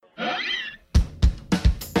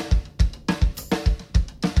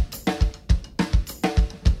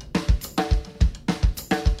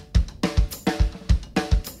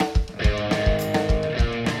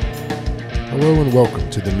Hello and welcome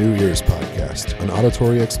to the New Year's Podcast, an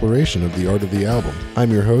auditory exploration of the art of the album. I'm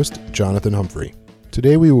your host, Jonathan Humphrey.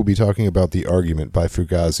 Today we will be talking about The Argument by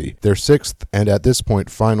Fugazi, their sixth and at this point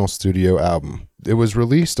final studio album. It was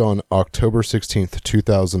released on October 16th,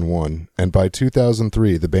 2001, and by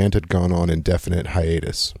 2003 the band had gone on indefinite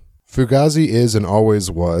hiatus. Fugazi is and always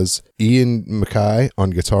was Ian MacKaye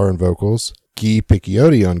on guitar and vocals, Guy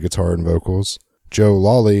Picchiotti on guitar and vocals, Joe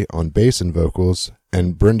Lawley on bass and vocals,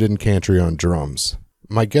 and Brendan Cantry on drums.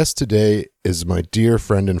 My guest today is my dear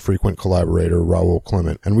friend and frequent collaborator, Raul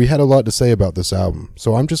Clement, and we had a lot to say about this album,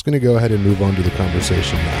 so I'm just going to go ahead and move on to the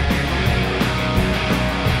conversation now.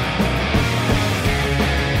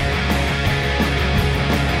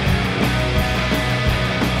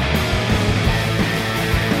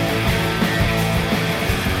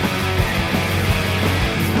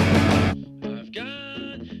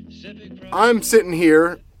 I'm sitting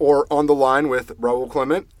here, or on the line, with Raul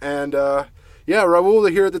Clement, and Raul,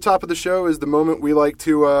 here at the top of the show is the moment we like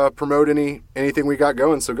to promote anything we got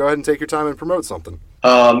going, so go ahead and take your time and promote something.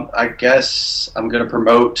 I guess I'm going to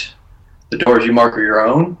promote The Doors You Mark Are Your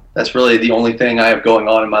Own. That's really the only thing I have going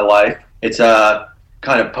on in my life. It's a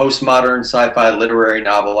kind of postmodern sci-fi literary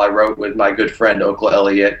novel I wrote with my good friend Okla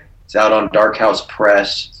Elliott. It's out on Dark House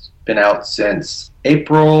Press. It's been out since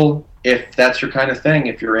April. If that's your kind of thing,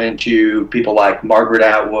 if you're into people like Margaret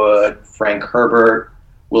Atwood, Frank Herbert,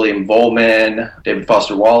 William Volman, David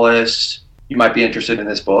Foster Wallace, you might be interested in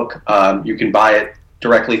this book. You can buy it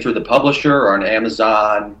directly through the publisher or on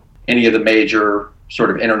Amazon, any of the major sort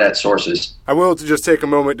of internet sources. I will just take a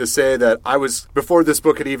moment to say that before this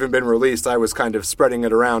book had even been released, I was kind of spreading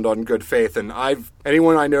it around on good faith, and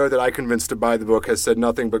anyone I know that I convinced to buy the book has said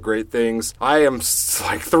nothing but great things. I am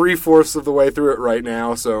like 3/4 of the way through it right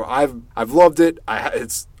now, so I've loved it.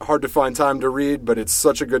 It's hard to find time to read, but it's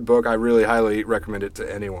such a good book. I really highly recommend it to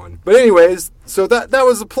anyone. But anyways, so that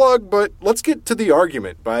was a plug, but let's get to The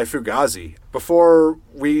Argument by Fugazi. Before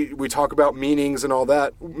we talk about meanings and all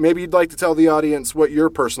that, maybe you'd like to tell the audience what your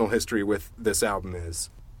personal history with this album is.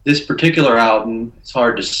 This particular album, it's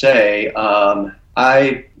hard to say.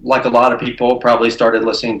 I, like a lot of people, probably started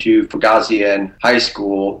listening to Fugazi in high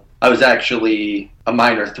school. I was actually a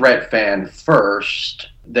Minor Threat fan first.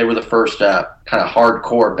 They were the first kind of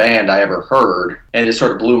hardcore band I ever heard, and it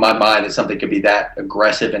sort of blew my mind that something could be that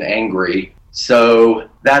aggressive and angry. So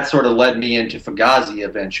that sort of led me into Fugazi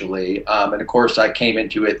eventually. And of course, I came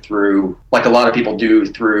into it through, like a lot of people do,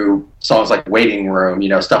 through songs like Waiting Room,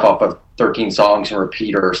 stuff off of 13 Songs and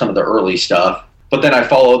Repeater, or some of the early stuff. But then I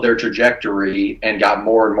followed their trajectory and got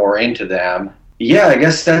more and more into them. Yeah, I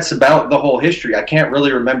guess that's about the whole history. I can't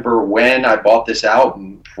really remember when I bought this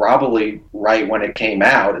album, probably right when it came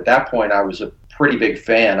out. At that point, I was a pretty big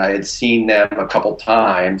fan. I had seen them a couple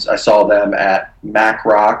times. I saw them at Mack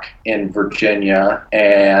Rock in Virginia,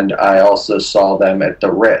 and I also saw them at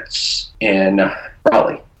the Ritz in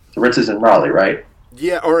Raleigh. The Ritz is in Raleigh, right?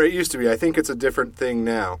 Yeah, or it used to be. I think it's a different thing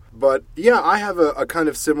now. But yeah, I have a kind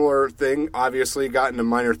of similar thing. Obviously, got into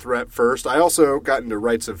Minor Threat first. I also got into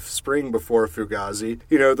Rites of Spring before Fugazi.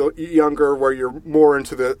 The younger, where you're more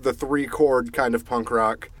into the 3-chord kind of punk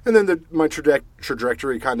rock. And then my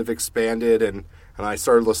trajectory kind of expanded, and I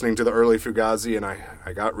started listening to the early Fugazi, and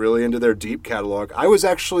I got really into their deep catalog. I was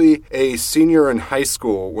actually a senior in high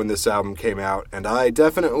school when this album came out, and I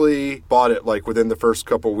definitely bought it like within the first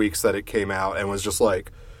couple weeks that it came out, and was just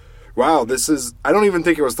like, wow, I don't even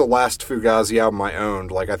think it was the last Fugazi album I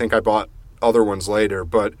owned. Like, I think I bought other ones later,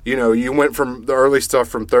 but you went from the early stuff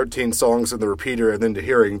from 13 Songs and the Repeater, and then to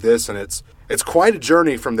hearing this, and it's quite a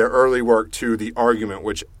journey from their early work to The Argument,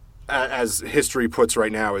 which, as history puts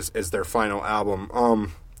right now, is their final album.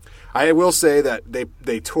 I will say that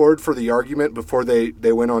they toured for The Argument before they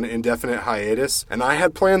went on indefinite hiatus, and I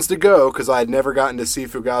had plans to go because I had never gotten to see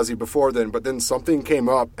Fugazi before then, but then something came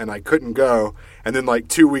up and I couldn't go, and then like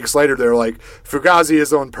 2 weeks later they're like, Fugazi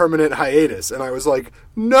is on permanent hiatus, and I was like,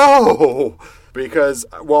 no! Because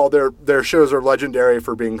while their shows are legendary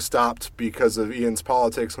for being stopped because of Ian's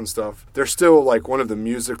politics and stuff, they're still like one of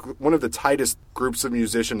the tightest groups of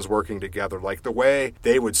musicians working together. Like, the way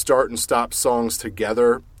they would start and stop songs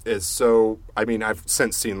together is so, I've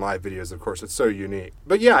since seen live videos, of course, it's so unique.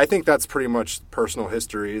 But yeah, I think that's pretty much personal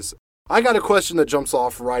histories. I got a question that jumps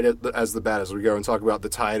off right as the bat as we go and talk about the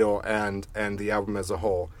title and the album as a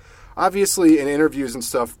whole. Obviously, in interviews and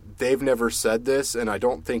stuff, they've never said this, and I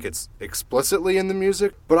don't think it's explicitly in the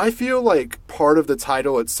music, but I feel like part of the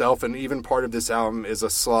title itself and even part of this album is a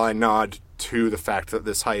sly nod to the fact that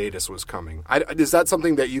this hiatus was coming. Is that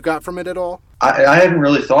something that you got from it at all? I hadn't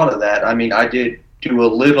really thought of that. I did do a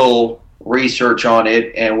little research on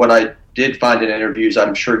it, and what I did find in interviews,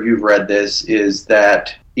 I'm sure you've read this, is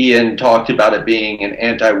that Ian talked about it being an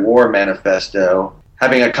anti-war manifesto,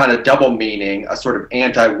 having a kind of double meaning, a sort of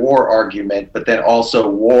anti-war argument, but then also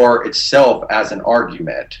war itself as an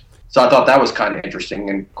argument. So I thought that was kind of interesting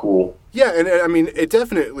and cool. Yeah, and I mean, it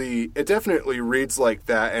definitely reads like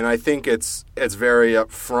that, and I think it's very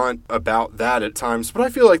upfront about that at times, but I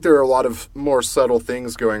feel like there are a lot of more subtle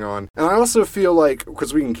things going on. And I also feel like,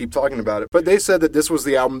 because we can keep talking about it, but they said that this was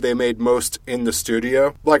the album they made most in the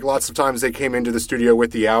studio. Like, lots of times they came into the studio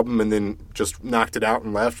with the album and then just knocked it out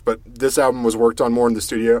and left, but this album was worked on more in the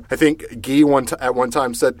studio. I think Guy at one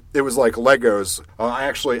time said it was like Legos.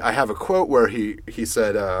 I have a quote where he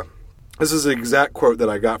said, this is an exact quote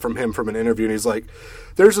that I got from him from an interview, and he's like,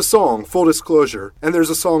 "There's a song, Full Disclosure, and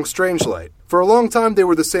there's a song, Strange Light. For a long time, they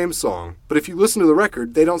were the same song, but if you listen to the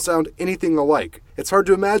record, they don't sound anything alike. It's hard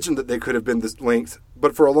to imagine that they could have been this length,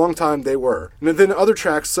 but for a long time, they were." And then other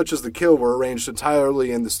tracks, such as The Kill, were arranged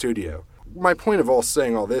entirely in the studio. My point of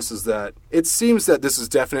saying all this is that it seems that this is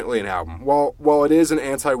definitely an album. While it is an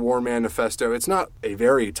anti-war manifesto, it's not a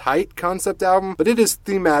very tight concept album, but it is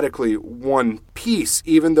thematically one piece,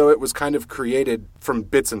 even though it was kind of created from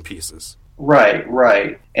bits and pieces.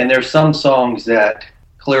 Right. And there's some songs that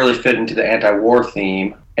clearly fit into the anti-war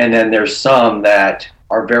theme, and then there's some that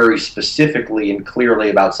are very specifically and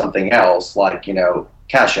clearly about something else, like,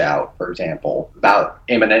 Cash Out, for example, about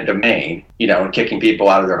eminent domain, and kicking people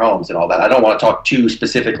out of their homes and all that. I don't want to talk too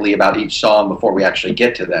specifically about each song before we actually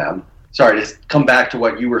get to them. Sorry, to come back to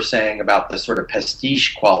what you were saying about the sort of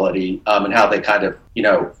pastiche quality and how they kind of,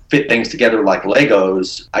 fit things together like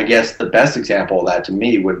Legos. I guess the best example of that to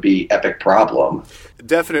me would be Epic Problem.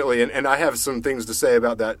 Definitely, and I have some things to say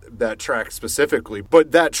about that track specifically,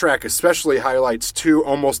 but that track especially highlights two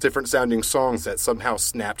almost different sounding songs that somehow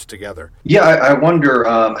snapped together. Yeah, I wonder,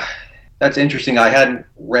 that's interesting. I had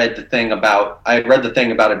read the thing about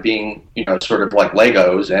it being, sort of like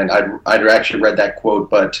Legos, and I'd actually read that quote,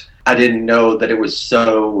 but I didn't know that it was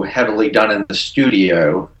so heavily done in the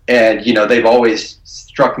studio. And, they've always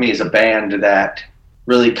struck me as a band that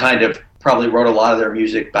really kind of probably wrote a lot of their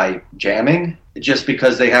music by jamming, just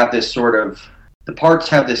because they have this sort of, the parts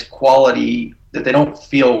have this quality that they don't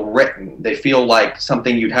feel written. They feel like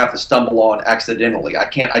something you'd have to stumble on accidentally. I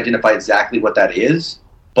can't identify exactly what that is,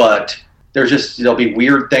 but there'll be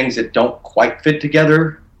weird things that don't quite fit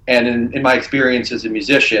together. And in my experience as a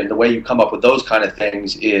musician, the way you come up with those kind of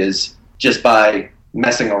things is just by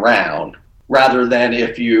messing around, rather than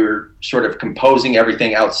if you're sort of composing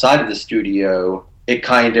everything outside of the studio, it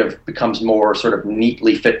kind of becomes more sort of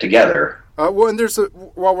neatly fit together. And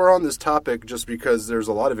while we're on this topic, just because there's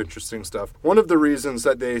a lot of interesting stuff, one of the reasons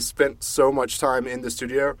that they spent so much time in the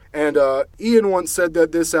studio, and Ian once said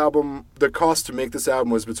that this album, the cost to make this album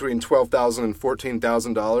was between $12,000 and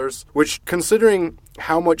 $14,000, which, considering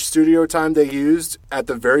how much studio time they used at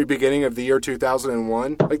the very beginning of the year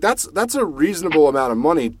 2001, that's a reasonable amount of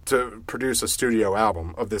money to produce a studio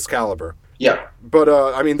album of this caliber. Yeah. But,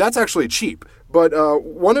 that's actually cheap. But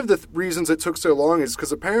one of the reasons it took so long is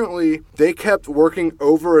because apparently they kept working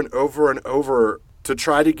over and over and over to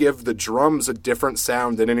try to give the drums a different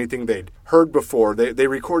sound than anything they'd heard before. They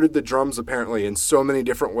recorded the drums apparently in so many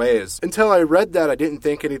different ways. Until I read that, I didn't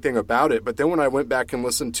think anything about it. But then when I went back and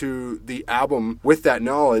listened to the album with that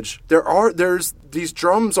knowledge, these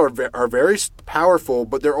drums are very powerful,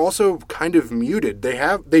 but they're also kind of muted.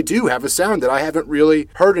 They do have a sound that I haven't really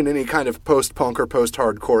heard in any kind of post-punk or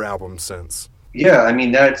post-hardcore album since. Yeah,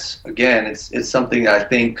 that's, again, it's something that I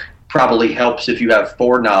think probably helps if you have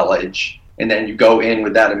foreknowledge and then you go in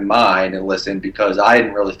with that in mind and listen, because I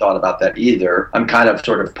hadn't really thought about that either. I'm kind of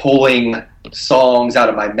sort of pulling songs out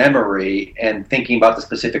of my memory and thinking about the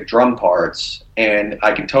specific drum parts, and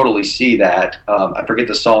I can totally see that. I forget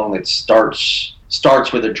the song that starts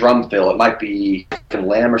with a drum fill. It might be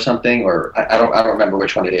Lamb or something, or I don't remember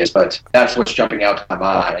which one it is, but that's what's jumping out to my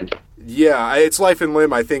mind. Yeah, it's Life in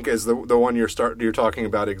Limb, I think, is the one you're talking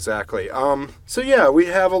about exactly. So yeah, we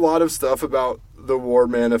have a lot of stuff about the War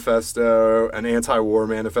Manifesto, an anti-war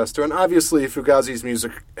manifesto, and obviously Fugazi's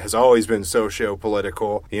music has always been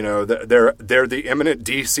socio-political. They're the eminent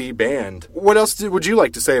DC band. What else would you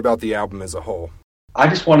like to say about the album as a whole? I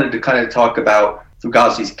just wanted to kind of talk about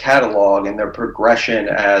Fugazi's catalog and their progression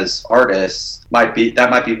as artists. Might be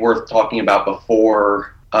worth talking about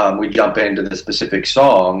before we jump into the specific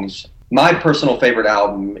songs. My personal favorite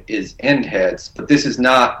album is Endheads, but this is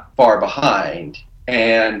not far behind.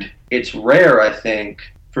 And it's rare, I think,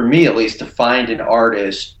 for me at least, to find an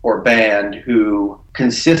artist or band who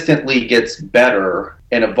consistently gets better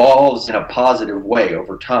and evolves in a positive way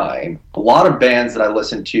over time. A lot of bands that I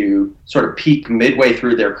listen to sort of peak midway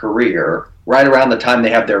through their career, right around the time they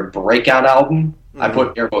have their breakout album. I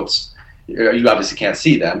put air quotes, you obviously can't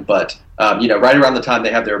see them, but right around the time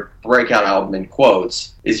they have their breakout album in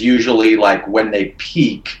quotes is usually like when they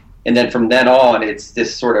peak. And then from then on, it's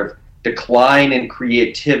this sort of decline in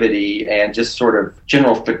creativity and just sort of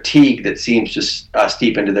general fatigue that seems to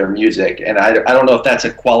steep into their music. And I don't know if that's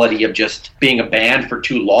a quality of just being a band for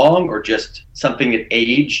too long or just something that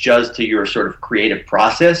age does to your sort of creative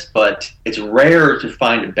process, but it's rare to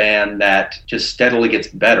find a band that just steadily gets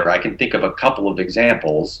better. I can think of a couple of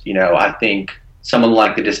examples. I think someone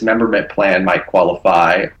like the Dismemberment Plan might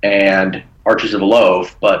qualify, and Archers of the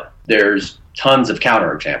Loaf, but there's tons of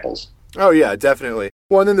counterexamples. Oh, yeah, definitely.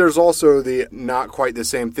 Well, and then there's also the not quite the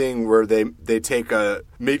same thing where they take a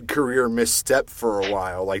mid-career misstep for a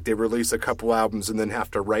while. Like they release a couple albums and then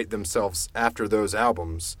have to write themselves after those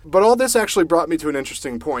albums. But all this actually brought me to an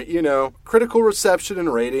interesting point. Critical reception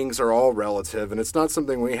and ratings are all relative, and it's not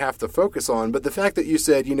something we have to focus on. But the fact that you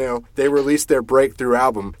said, they released their breakthrough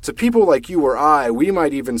album, to people like you or I, we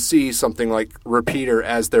might even see something like Repeater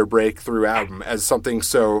as their breakthrough album, as something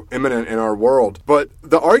so imminent in our world. But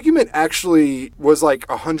the argument actually was like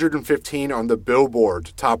 115 on the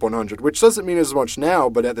Billboard Top 100, which doesn't mean as much now,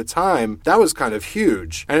 but at the time, that was kind of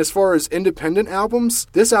huge. And as far as independent albums,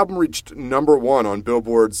 this album reached number 1 on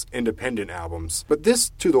Billboard's independent albums. But this,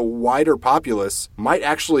 to the wider populace, might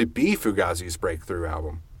actually be Fugazi's breakthrough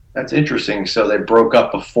album. That's interesting. So they broke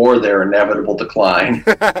up before their inevitable decline.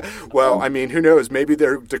 Well, I mean, who knows? Maybe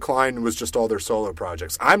their decline was just all their solo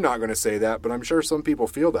projects. I'm not going to say that, but I'm sure some people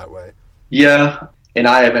feel that way. Yeah. And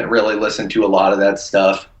I haven't really listened to a lot of that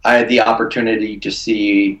stuff. I had the opportunity to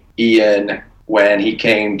see Ian when he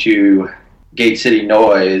came to Gate City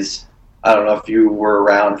Noise. I don't know if you were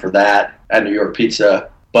around for that at New York Pizza,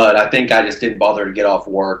 but I think I just didn't bother to get off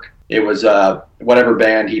work. It was whatever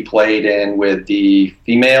band he played in with the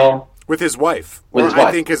female. With his wife.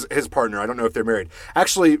 I think his partner. I don't know if they're married.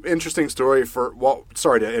 Actually, interesting story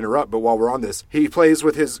sorry to interrupt, but while we're on this, he plays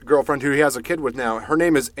with his girlfriend who he has a kid with now. Her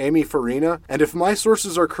name is Amy Farina, and if my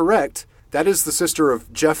sources are correct, that is the sister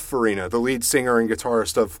of Jeff Farina, the lead singer and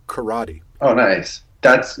guitarist of Karate. Oh, nice.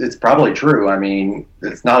 It's probably true. I mean,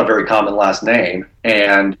 it's not a very common last name,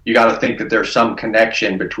 and you got to think that there's some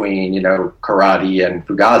connection between, Karate and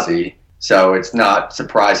Fugazi, so it's not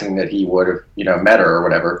surprising that he would have, met her or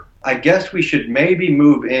whatever. I guess we should maybe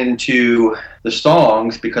move into the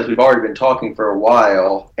songs because we've already been talking for a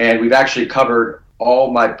while, and we've actually covered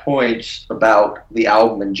all my points about the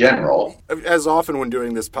album in general. As often when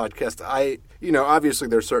doing this podcast, obviously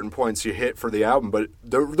there's certain points you hit for the album, but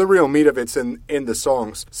the real meat of it's in the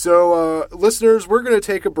songs. So, listeners, we're going to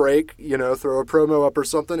take a break, throw a promo up or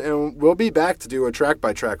something, and we'll be back to do a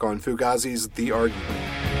track-by-track on Fugazi's The Argument.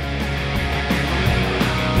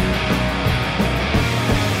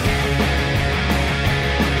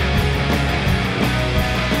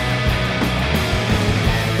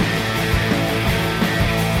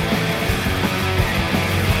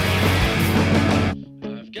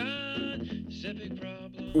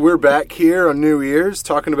 We're back here on New Year's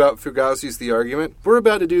talking about Fugazi's The Argument. We're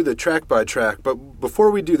about to do the track by track, but before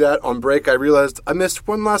we do that, on break, I realized I missed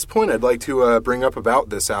one last point I'd like to bring up about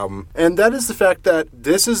this album, and that is the fact that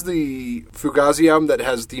this is the Fugazi album that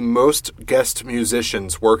has the most guest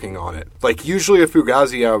musicians working on it. Like, usually a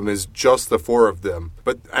Fugazi album is just the 4 of them,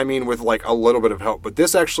 but I mean with like a little bit of help, but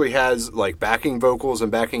this actually has like backing vocals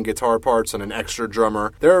and backing guitar parts and an extra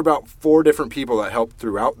drummer. There are about 4 different people that helped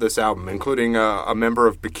throughout this album, including a member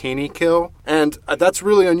of Bikini Kill, and that's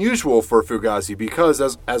really unusual for Fugazi because,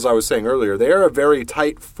 as I was saying earlier, they are a very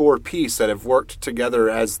tight 4-piece that have worked together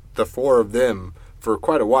as the 4 of them for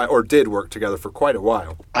quite a while, or did work together for quite a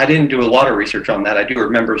while. I didn't do a lot of research on that. I do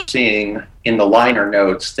remember seeing in the liner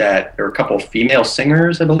notes that there were a couple of female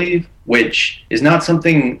singers, I believe, which is not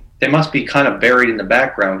something that must be kind of buried in the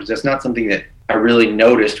background because that's not something that I really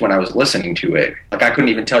noticed when I was listening to it. Like, I couldn't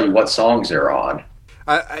even tell you what songs they're on.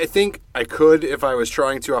 I think I could if I was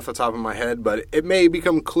trying to off the top of my head, but it may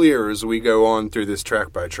become clear as we go on through this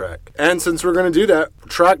track by track. And since we're going to do that,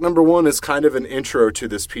 track number 1 is kind of an intro to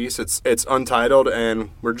this piece. It's untitled, and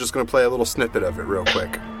we're just going to play a little snippet of it real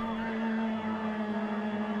quick.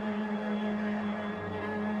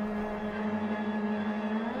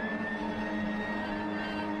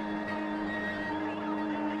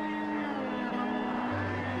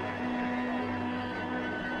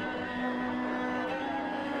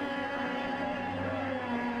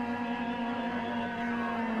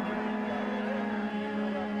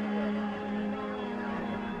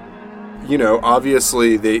 you know,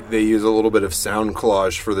 obviously they use a little bit of sound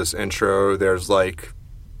collage for this intro. There's like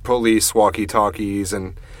police walkie-talkies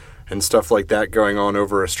and stuff like that going on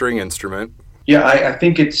over a string instrument. Yeah, I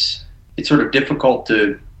think it's sort of difficult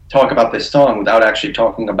to talk about this song without actually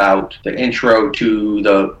talking about the intro to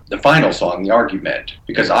the final song, The Argument,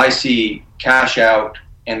 because I see Cash Out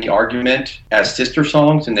and The Argument as sister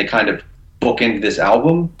songs, and they kind of bookend this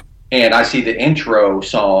album. And I see the intro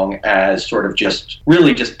song as sort of just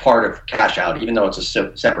part of Cash Out, even though it's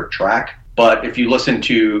a separate track. But if you listen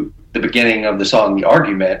to the beginning of the song, The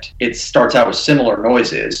Argument, it starts out with similar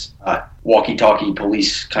noises, walkie-talkie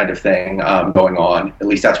police kind of thing going on. At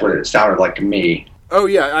least that's what it sounded like to me. Oh,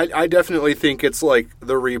 yeah, I definitely think it's like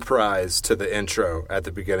the reprise to the intro at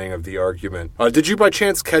the beginning of The Argument. Did you by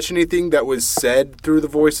chance catch anything that was said through the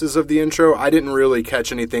voices of the intro? I didn't really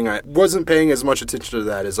catch anything. I wasn't paying as much attention to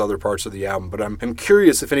that as other parts of the album, but I'm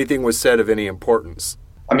curious if anything was said of any importance.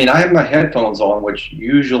 I mean, I have my headphones on, which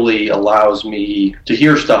usually allows me to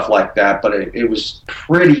hear stuff like that, but it was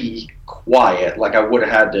pretty quiet. Like, I would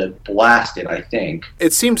have had to blast it, I think.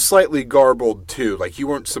 It seemed slightly garbled, too. Like, you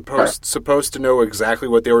weren't supposed to know exactly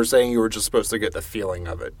what they were saying. You were just supposed to get the feeling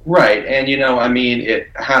of it. Right. And, you know, I mean, it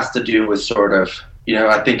has to do with sort of, you know,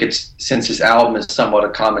 I think it's, since this album is somewhat a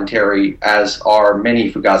commentary, as are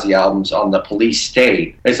many Fugazi albums, on the police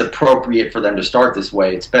state, it's appropriate for them to start this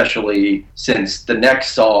way, especially since the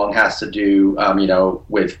next song has to do, you know,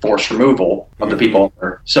 with forced removal of the people.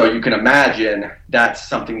 So you can imagine that's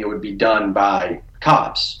something that would be done by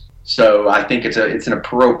cops. So I think it's an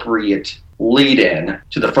appropriate lead-in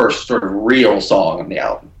to the first sort of real song on the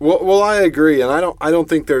album. Well, I agree, and I don't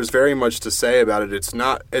think there's very much to say about it. It's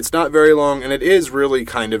not very long, and it is really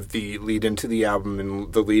kind of the lead-in to the album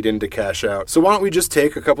and the lead-in to Cash Out. So why don't we just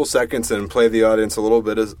take a couple seconds and play the audience a little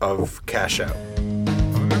bit of Cash Out.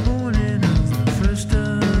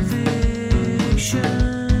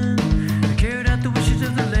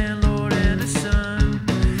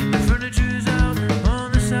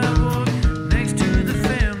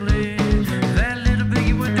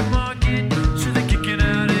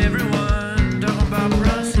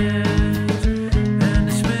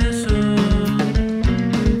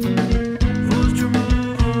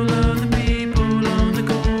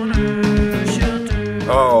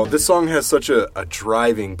 This song has such a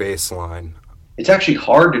driving bass line. It's actually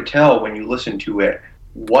hard to tell when you listen to it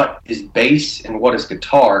what is bass and what is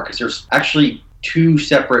guitar, because there's actually two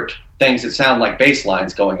separate things that sound like bass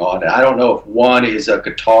lines going on. And I don't know if one is a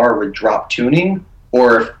guitar with drop tuning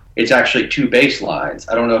or if it's actually two bass lines.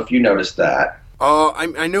 I don't know if you noticed that.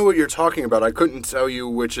 I know what you're talking about. I couldn't tell you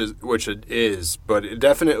which it is, but it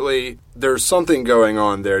definitely there's something going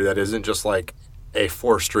on there that isn't just like a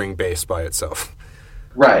 4-string bass by itself.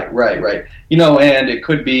 Right. You know, and it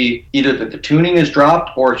could be either that the tuning is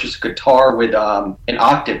dropped or it's just a guitar with an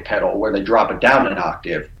octave pedal where they drop it down an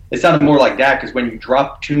octave. It sounded more like that because when you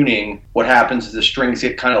drop tuning, what happens is the strings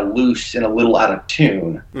get kind of loose and a little out of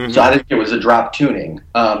tune. Mm-hmm. So I think it was a drop tuning.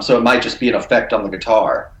 So it might just be an effect on the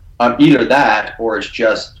guitar. Either that or it's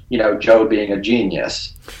just, you know, Joe being a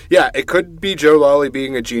genius. Yeah, it could be Joe Lally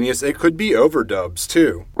being a genius. It could be overdubs,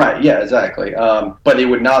 too. Right, yeah, exactly. But it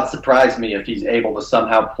would not surprise me if he's able to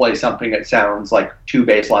somehow play something that sounds like two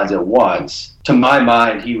bass lines at once. To my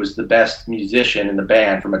mind, he was the best musician in the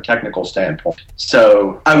band from a technical standpoint.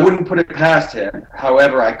 So I wouldn't put it past him.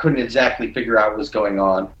 However, I couldn't exactly figure out what was going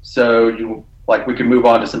on. So we could move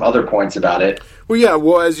on to some other points about it. Well, yeah.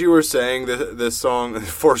 Well, as you were saying, this song,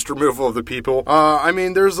 Forced Removal of the People. I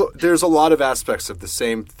mean, there's a lot of aspects of the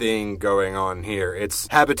same thing going on here. It's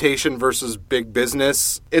habitation versus big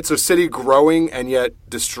business. It's a city growing and yet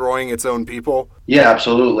destroying its own people. Yeah,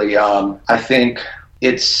 absolutely. I think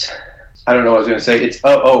it's. I don't know what I was going to say.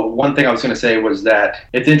 One thing I was going to say was that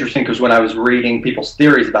it's interesting because when I was reading people's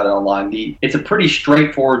theories about it online, it's a pretty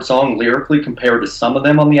straightforward song lyrically compared to some of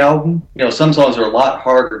them on the album. You know, some songs are a lot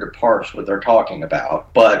harder to parse what they're talking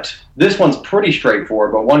about, but this one's pretty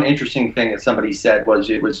straightforward. But one interesting thing that somebody said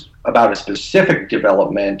was it was about a specific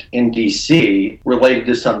development in D.C. related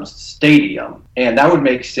to some stadium, and that would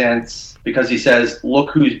make sense because he says,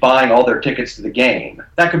 look who's buying all their tickets to the game.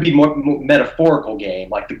 That could be more metaphorical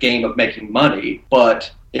game, like the game of making money,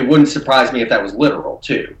 but it wouldn't surprise me if that was literal,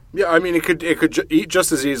 too. Yeah, I mean, it could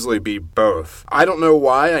just as easily be both. I don't know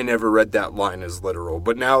why I never read that line as literal,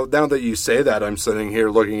 but now that you say that, I'm sitting here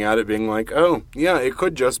looking at it being like, oh, yeah, it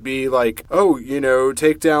could just be like, oh, you know,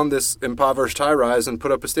 take down this impoverished high-rise and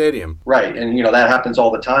put up a stadium. Right, and, you know, that happens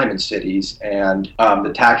all the time in cities, and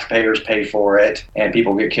the taxpayers pay for it, and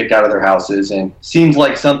people get kicked out of their houses, and seems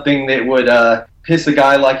like something that would piss a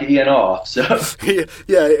guy like Ian off. So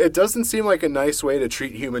yeah, it doesn't seem like a nice way to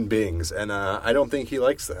treat human beings, and I don't think he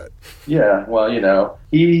likes that. Yeah, well,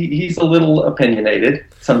 he's a little opinionated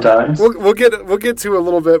sometimes. We'll get to a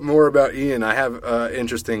little bit more about Ian. I have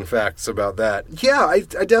interesting facts about that. Yeah,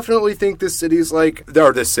 I definitely think this city's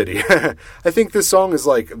this city. I think this song is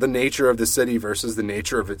like the nature of the city versus the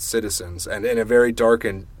nature of its citizens, and in a very dark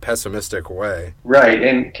and pessimistic way. Right,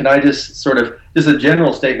 and can I just just a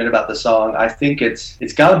general statement about the song? I think it's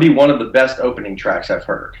got to be one of the best opening tracks I've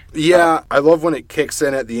heard. Yeah, I love when it kicks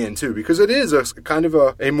in at the end too, because it is a kind of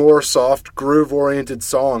a more soft, groove-oriented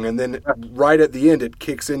song, and then right at the end it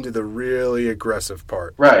kicks into the really aggressive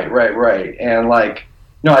part. Right, and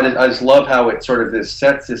I just love how it sort of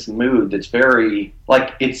sets this mood that's very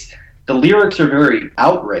the lyrics are very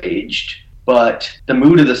outraged, but the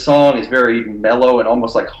mood of the song is very mellow and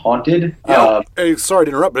almost like haunted. Yeah, sorry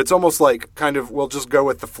to interrupt, but it's almost like kind of, we'll just go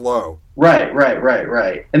with the flow. Right.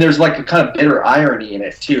 And there's like a kind of bitter irony in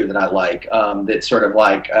it too that I like. That's sort of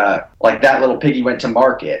like that little piggy went to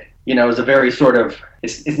market. Is a very sort of,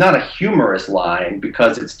 it's not a humorous line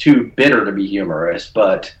because it's too bitter to be humorous,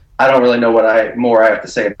 but I don't really know what more I have to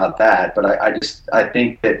say about that, but I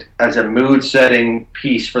think that as a mood-setting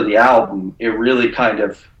piece for the album, it really kind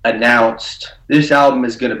of announced this album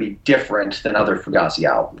is going to be different than other Fugazi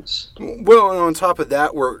albums. Well, and on top of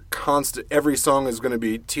that, every song is going to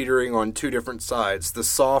be teetering on two different sides: the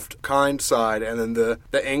soft, kind side, and then the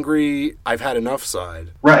angry, I've had enough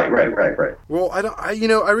side. Right. Well,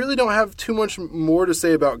 I really don't have too much more to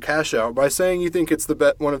say about Cash Out. By saying you think it's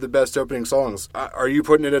one of the best opening songs, are you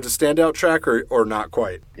putting it as a standout track or not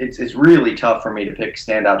quite? It's really tough for me to pick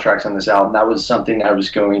standout tracks on this album. That was something I was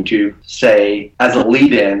going to say as a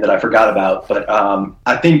lead-in that I forgot about, but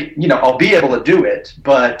I think I'll be able to do it,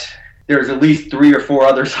 but there's at least 3 or 4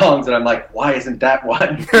 other songs that I'm like, why isn't that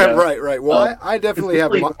one? Right. Well, I definitely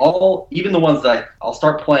have even the ones that I'll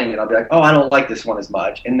start playing and I'll be like, oh, I don't like this one as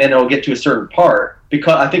much, and then it'll get to a certain part,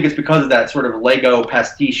 because I think it's because of that sort of Lego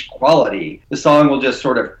pastiche quality. The song will just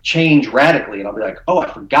sort of change radically, and I'll be like, oh,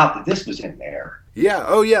 I forgot that this was in there. Yeah,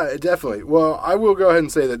 oh yeah, definitely. Well, I will go ahead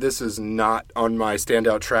and say that this is not on my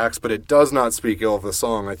standout tracks, but it does not speak ill of the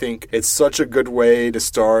song. I think it's such a good way to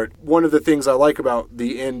start. One of the things I like about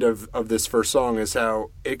the end of this first song is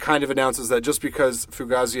how it kind of announces that just because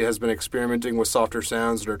Fugazi has been experimenting with softer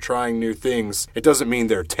sounds and are trying new things, it doesn't mean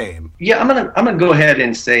they're tame. Yeah, I'm gonna go ahead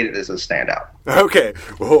and say that this is a standout. Okay,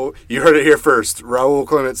 well, you heard it here first. Raul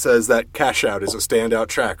Clement says that Cash Out is a standout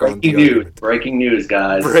track. Breaking news,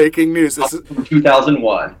 guys. Breaking news. This is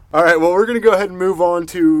 2001. All right, well, we're going to go ahead and move on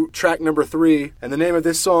to track number 3, and the name of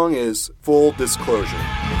this song is Full Disclosure.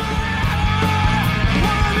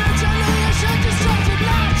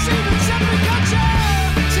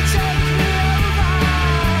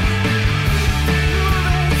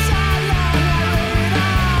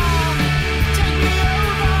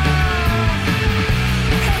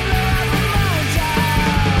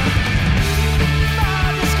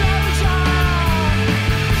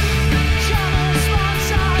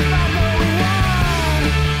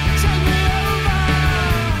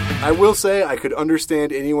 I will say I could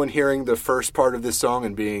understand anyone hearing the first part of this song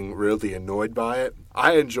and being really annoyed by it.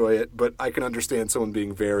 I enjoy it, but I can understand someone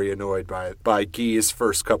being very annoyed by it, by Guy's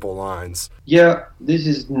first couple lines. Yeah, this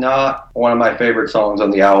is not one of my favorite songs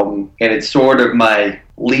on the album, and it's sort of my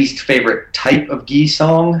least favorite type of Guy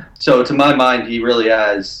song. So to my mind, he really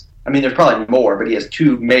has, there's probably more, but he has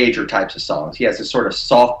 2 major types of songs. He has this sort of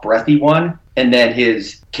soft, breathy one, and then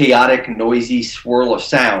his chaotic, noisy swirl of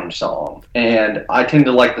sound song. And I tend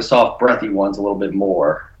to like the soft, breathy ones a little bit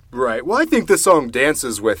more. Right. Well, I think this song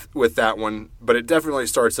dances with that one, but it definitely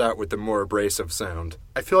starts out with the more abrasive sound.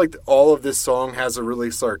 I feel like all of this song has a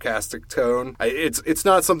really sarcastic tone. It's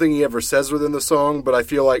not something he ever says within the song, but I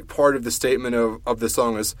feel like part of the statement of the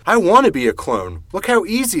song is, I want to be a clone. Look how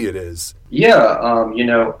easy it is. Yeah,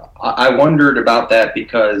 I wondered about that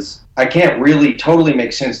because I can't really totally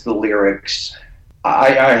make sense of the lyrics.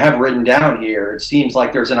 I have written down here, it seems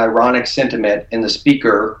like there's an ironic sentiment in the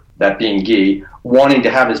speaker, that being Guy, wanting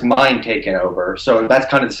to have his mind taken over. So that's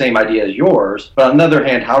kind of the same idea as yours. But on the other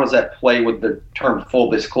hand, how does that play with the term full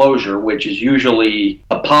disclosure, which is usually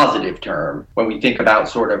a positive term when we think about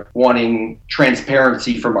sort of wanting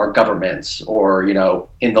transparency from our governments or,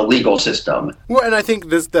 in the legal system? Well, and I think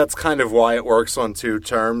that's kind of why it works on 2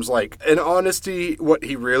 terms. Like, in honesty, what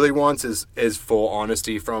he really wants is full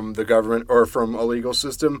honesty from the government or from a legal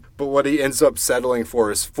system. But what he ends up settling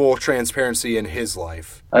for is full transparency in his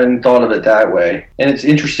life. I hadn't thought of it that way. And it's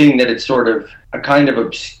interesting that it's sort of a kind of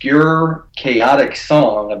obscure, chaotic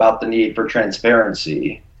song about the need for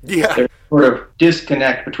transparency. Yeah. sort of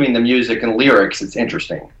disconnect between the music and lyrics, it's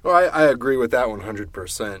interesting. Well, I agree with that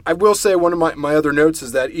 100%. I will say one of my other notes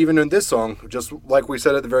is that even in this song, just like we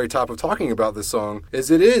said at the very top of talking about this song, is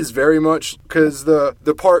it is very much, because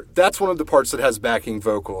the part, that's one of the parts that has backing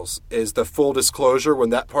vocals, is the Full Disclosure, when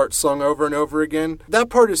that part's sung over and over again. That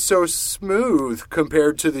part is so smooth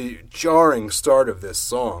compared to the jarring start of this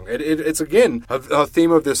song. It's again, a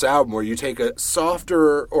theme of this album where you take a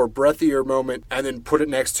softer or breathier moment and then put it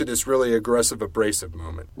next to this really aggressive, abrasive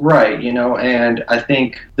moment. Right, and I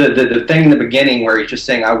think the thing in the beginning where he's just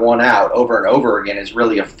saying "I want out" over and over again is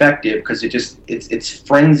really effective, because it's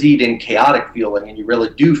frenzied and chaotic feeling, and you really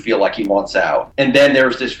do feel like he wants out. And then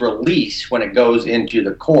there's this release when it goes into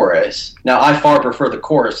the chorus. Now, I far prefer the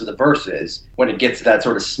chorus to the verses when it gets to that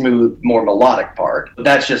sort of smooth, more melodic part. But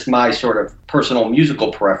that's just my sort of personal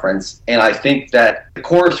musical preference, and I think that the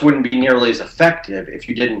chorus wouldn't be nearly as effective if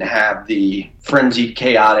you didn't have the frenzied,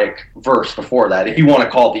 chaotic verse before that, if you want to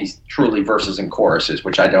call these truly verses and choruses,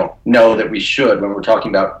 which I don't know that we should when we're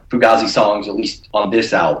talking about Fugazi songs, at least on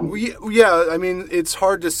this album. Yeah, I mean, it's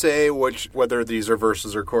hard to say whether these are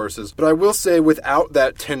verses or choruses, but I will say without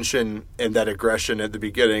that tension and that aggression at the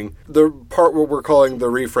beginning, the part where we're calling the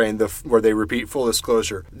refrain, where they repeat "Full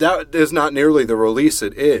Disclosure," that is not nearly the release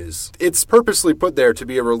it is. It's purposely put there to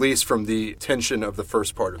be a release from the tension of the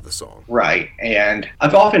first part of the song. Right, and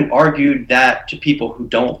I've often argued that to people who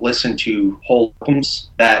don't listen to whole albums,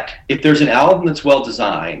 that if there's an album that's well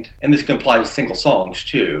designed, and this can apply to single songs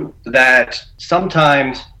too, that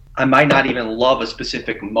sometimes I might not even love a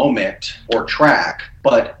specific moment or track,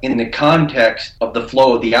 but in the context of the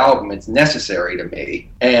flow of the album, it's necessary to me,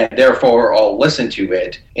 and therefore I'll listen to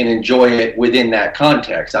it and enjoy it within that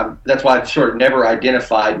context. That's why I've sort of never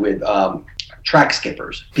identified with track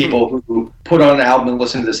skippers, people who put on an album and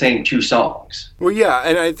listen to the same two songs. Well, yeah,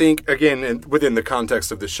 and I think, again, within the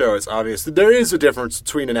context of the show, it's obvious that there is a difference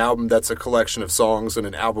between an album that's a collection of songs and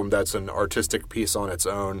an album that's an artistic piece on its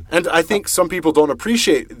own. And I think some people don't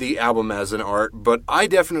appreciate the album as an art, but I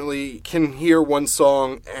definitely can hear one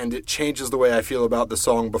song and it changes the way I feel about the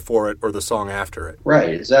song before it or the song after it.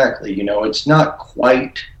 Right, exactly. It's not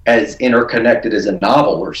quite as interconnected as a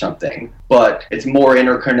novel or something, but it's more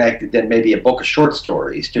interconnected than maybe a book of short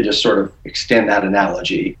stories, to just sort of extend that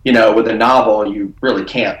analogy. With a novel, you really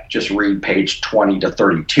can't just read page 20 to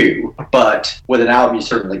 32, but with an album, you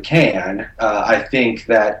certainly can. I think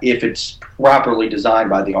that if it's properly designed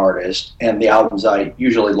by the artist, and the albums I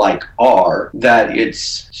usually like are, that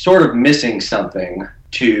it's sort of missing something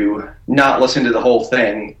to not listen to the whole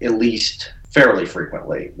thing, at least fairly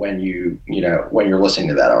frequently, when you're listening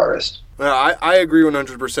to that artist. I agree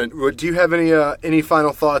 100%. Do you have any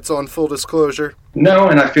final thoughts on Full Disclosure? No,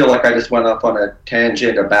 and I feel like I just went up on a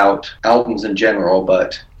tangent about albums in general,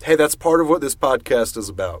 but hey, that's part of what this podcast is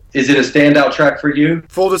about. Is it a standout track for you?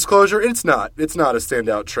 Full disclosure, it's not. It's not a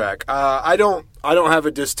standout track. I don't have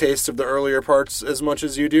a distaste of the earlier parts as much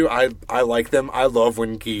as you do. I like them. I love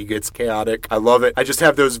when Guy gets chaotic. I love it. I just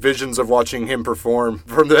have those visions of watching him perform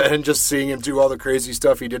and just seeing him do all the crazy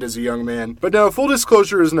stuff he did as a young man. But no, Full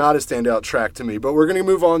Disclosure is not a standout track to me. But we're going to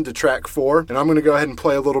move on to track 4, and I'm going to go ahead and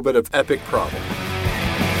play a little bit of Epic Problem.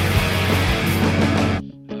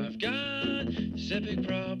 I've got this epic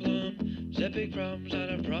problem's not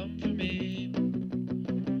a problem for me.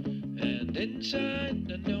 And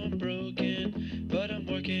inside, I know I'm broken, but I'm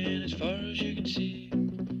working as far as you can see.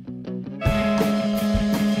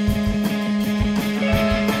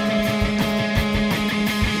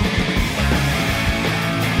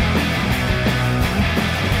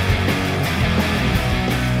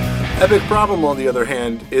 Epic Problem, on the other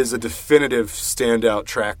hand, is a definitive standout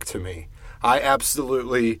track to me. I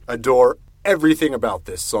absolutely adore everything about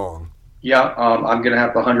this song. Yeah, I'm going to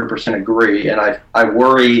have to 100% agree, and I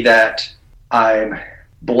worry that I'm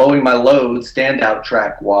blowing my load standout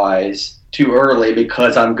track-wise too early,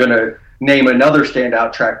 because I'm going to name another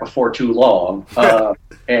standout track before too long.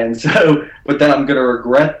 And so, but then I'm going to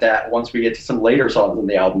regret that once we get to some later songs in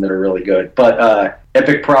the album that are really good. But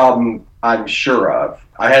Epic Problem, I'm sure of.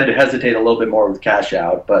 I had to hesitate a little bit more with Cash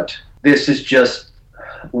Out, but this is just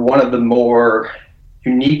one of the more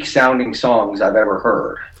unique sounding songs I've ever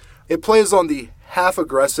heard. It plays on the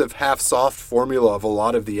half-aggressive, half-soft formula of a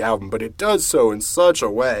lot of the album, but it does so in such a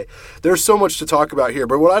way. There's so much to talk about here,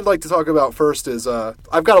 but what I'd like to talk about first is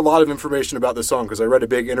I've got a lot of information about this song because I read a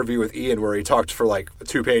big interview with Ian where he talked for like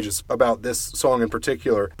 2 pages about this song in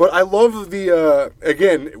particular. But I love the,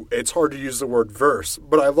 again, it's hard to use the word verse,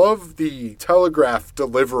 but I love the telegraph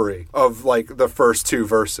delivery of like the first 2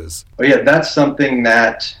 verses. Oh yeah, that's something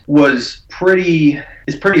that was pretty...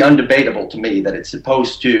 is pretty undebatable to me that it's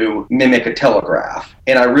supposed to mimic a telegraph.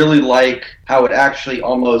 And I really like how it actually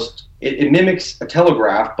almost it mimics a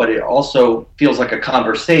telegraph, but it also feels like a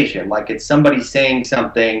conversation, like it's somebody saying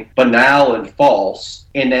something banal and false,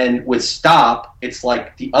 and then with stop, it's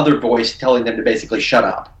like the other voice telling them to basically shut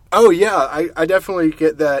up. Oh, yeah, I definitely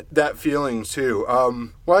get that feeling, too.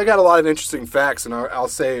 Well, I got a lot of interesting facts, and I'll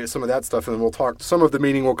say some of that stuff, and then we'll talk. Some of the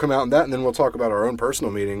meaning will come out in that, and then we'll talk about our own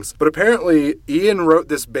personal meanings. But apparently, Ian wrote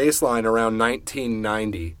this bass line around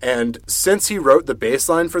 1990, and since he wrote the bass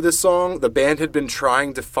line for this song, the band had been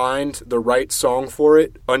trying to find the right song for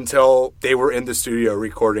it until they were in the studio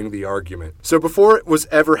recording The Argument. So before it was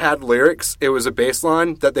ever had lyrics, it was a bass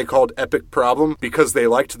line that they called Epic Problem because they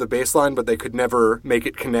liked the bass line, but they could never make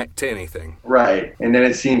it connect to anything. Right. And then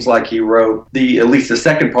it seems like he wrote at least the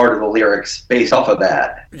second part of the lyrics based off of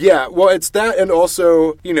that. Yeah, well, it's that, and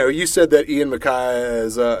also, you said that Ian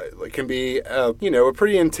MacKaye can be, a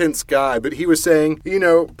pretty intense guy, but he was saying,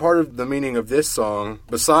 part of the meaning of this song,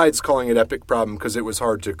 besides calling it Epic Problem because it was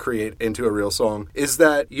hard to create into a real song, is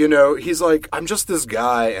that, he's like, I'm just this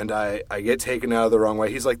guy, and I get taken out of the wrong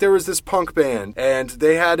way. He's like, there was this punk band, and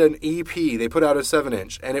they had an EP, they put out a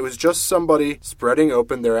 7-inch, and it was just somebody spreading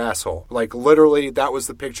open their asshole. Like, literally, that was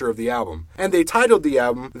the picture of the album. And they titled the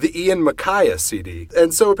album the Ian MacKaye CD.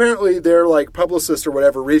 And so apparently their, publicist or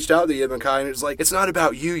whatever reached out to Ian MacKaye and was like, it's not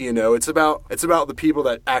about you, it's about the people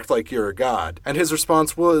that act like you're a god. And his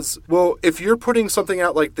response was, well, if you're putting something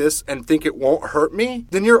out like this and think it won't hurt me,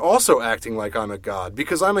 then you're also acting like I'm a god,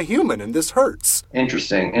 because I'm a human and this hurts.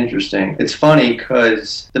 Interesting. It's funny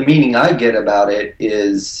because the meaning I get about it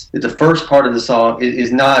is that the first part of the song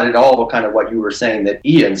is not at all kind of what you were saying that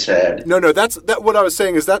Ian said. No, that's what I was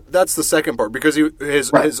saying is that's the second part, because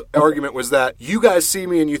his argument was that you guys see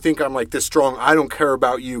me and you think I'm like this strong, I don't care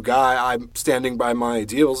about you guy, I'm standing by my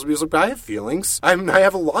ideals. He was like, I have feelings. I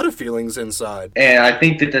have a lot of feelings inside. And I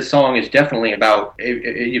think that this song is definitely about,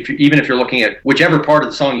 even if you're looking at whichever part of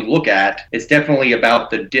the song you look at, it's definitely about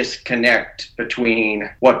the disconnect between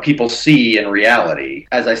what people see and reality.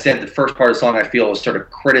 As I said, the first part of the song I feel is sort of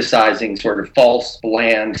criticizing sort of false,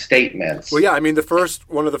 bland statements. Well, yeah, I mean,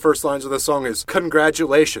 one of the first lines of the song is,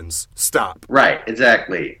 congratulations, stop. Right,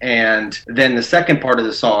 exactly. And then the second part of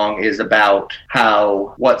the song is about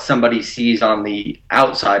how what somebody sees on the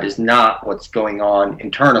outside is not what's going on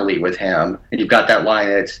internally with him. And you've got that line,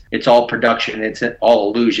 it's all production, it's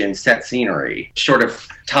all illusion, set scenery. Sort of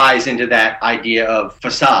ties into that idea of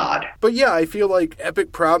facade. But yeah, I feel like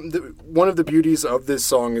Epic Problem, one of the beauties of this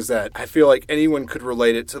song is that I feel like anyone could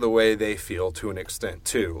relate it to the way they feel to an extent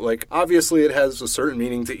too. Like, obviously it has a certain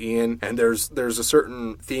meaning to Ian, and there's a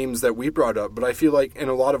certain themes that we brought up, but I feel like in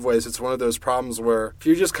a lot of ways it's one of those problems where if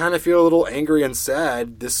you just kind of feel a little angry and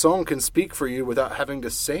sad, this song can speak for you without having to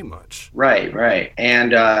say much. Right.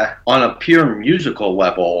 And on a pure musical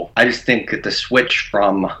level, I just think that the switch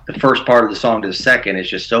from the first part of the song to the second is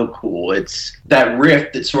just so cool. It's that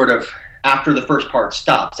riff that sort of, after the first part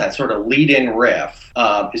stops, that sort of lead-in riff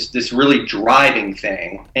is this really driving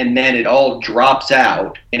thing, and then it all drops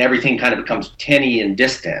out, and everything kind of becomes tinny and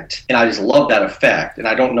distant, and I just love that effect, and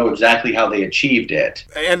I don't know exactly how they achieved it.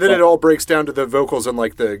 And then it all breaks down to the vocals and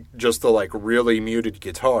the really muted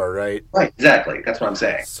guitar, right? Right, exactly. That's what I'm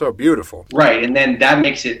saying. So beautiful. Right, and then that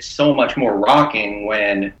makes it so much more rocking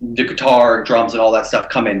when the guitar, drums, and all that stuff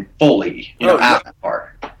come in fully, after that part.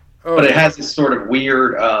 Oh, but it has this sort of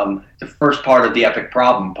weird, the first part of the Epic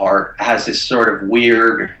Problem part has this sort of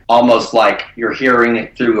weird, almost like you're hearing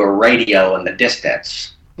it through a radio in the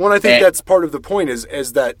distance. Well, I think that's part of the point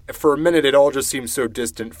is that for a minute it all just seems so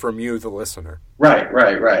distant from you, the listener. Right.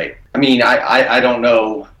 I mean, I don't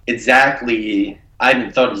know exactly, I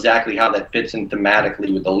haven't thought exactly how that fits in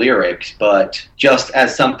thematically with the lyrics, but just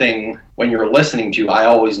as something when you're listening to, I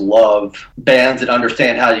always love bands that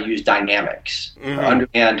understand how to use dynamics. And,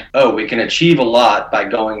 we can achieve a lot by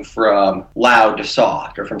going from loud to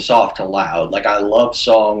soft or from soft to loud. Like, I love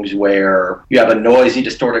songs where you have a noisy,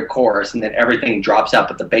 distorted chorus and then everything drops out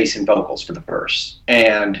but the bass and vocals for the verse.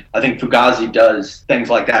 And I think Fugazi does things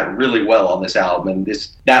like that really well on this album. And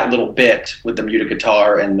that little bit with the muted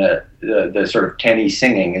guitar and the sort of tinny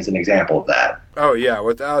singing is an example of that. Oh, yeah,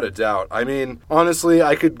 without a doubt. I mean, honestly,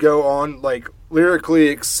 I could go on, Lyrically,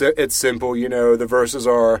 it's simple. You know, the verses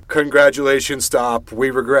are, congratulations, stop, we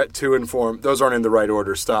regret to inform. Those aren't in the right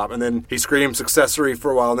order, stop. And then he screams accessory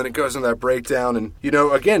for a while, and then it goes into that breakdown. And, you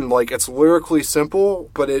know, again, like, it's lyrically simple,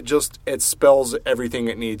 but it spells everything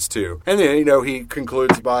it needs to. And then, you know, he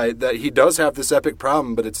concludes by that he does have this epic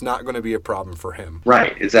problem, but it's not going to be a problem for him.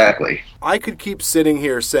 Right, exactly. I could keep sitting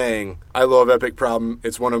here saying, I love Epic Problem.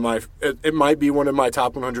 It's it might be one of my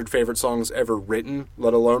top 100 favorite songs ever written,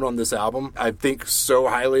 let alone on this album. I think so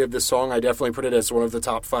highly of this song. I definitely put it as one of the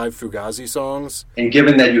top 5 Fugazi songs. And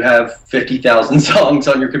given that you have 50,000 songs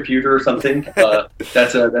on your computer or something,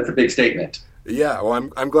 that's a big statement. Yeah, well,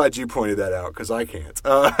 I'm glad you pointed that out, because I can't.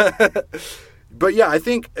 But yeah, I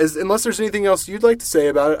think, unless there's anything else you'd like to say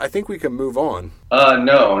about it, I think we can move on.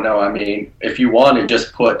 No. I mean, if you want to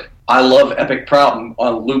just put I love Epic Problem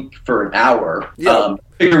on loop for an hour,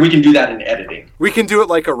 figure we can do that in editing. We can do it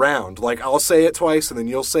like a round. Like, I'll say it twice, and then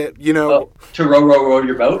you'll say it, you know. To row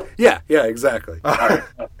your boat? Yeah, exactly. All right.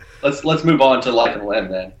 Let's move on to Life and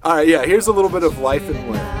Limb then. All right, yeah, here's a little bit of Life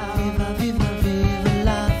and Limb.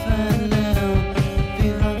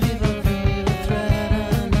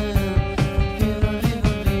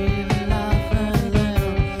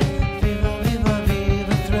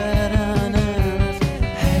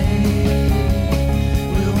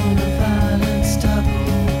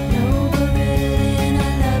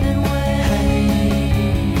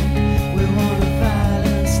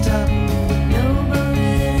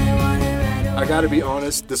 To be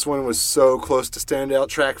honest, this one was so close to standout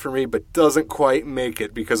track for me, but doesn't quite make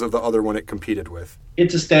it because of the other one it competed with.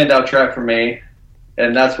 It's a standout track for me,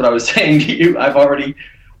 and that's what I was saying to you. I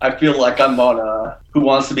feel like I'm on Who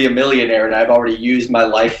Wants to Be a Millionaire, and I've already used my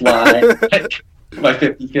lifeline, my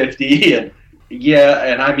 50-50,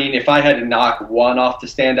 and I mean, if I had to knock one off the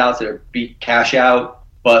standouts, it would be Cash Out,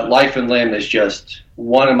 but Life and Limb is just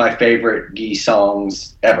one of my favorite Geese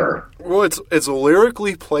songs ever. Well, it's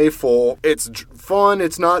lyrically playful. It's fun.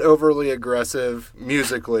 It's not overly aggressive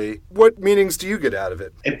musically. What meanings do you get out of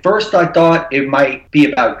it? At first, I thought it might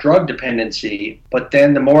be about drug dependency, but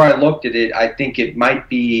then the more I looked at it, I think it might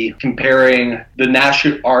be comparing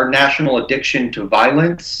our national addiction to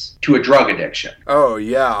violence to a drug addiction. Oh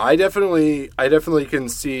yeah, I definitely can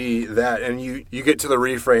see that. And you get to the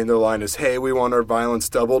refrain. The line is, "Hey, we want our violence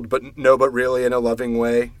doubled, but really in a loving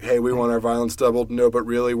way. Hey, we want our violence doubled, no, but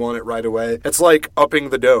really want it right away." It's like upping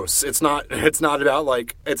the dose. It's not about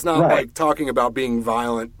like like talking about being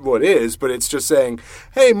violent. What is, but it's just saying,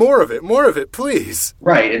 "Hey, more of it, please."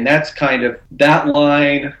 Right, and that's kind of that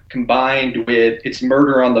line combined with "It's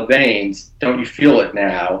murder on the veins. Don't you feel it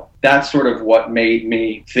now?" That's sort of what made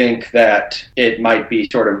me think that it might be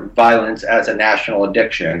sort of violence as a national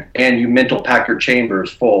addiction. And you mental Packard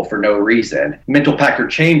chambers full for no reason. Mental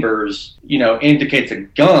Packard chambers, indicates a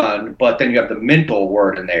gun, but then you have the mental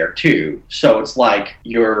word in there too. So it's like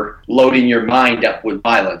you're loading your mind up with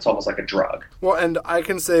violence, almost like a drug. Well, and I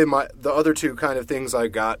can say the other two kind of things I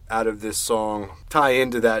got out of this song tie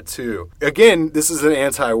into that too. Again, this is an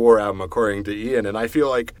anti-war album according to Ian, and I feel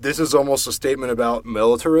like this is almost a statement about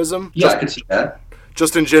militarism. Yeah, I can see that.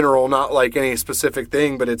 Just in general, not like any specific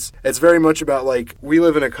thing, but it's very much about like we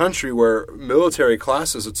live in a country where military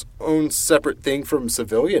class is its own separate thing from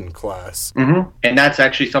civilian class. Mm-hmm. And that's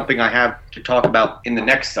actually something I have to talk about in the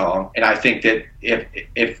next song. And I think that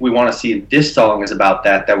if we want to see this song is about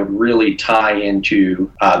that would really tie into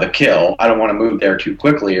The Kill. I don't want to move there too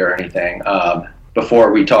quickly or anything.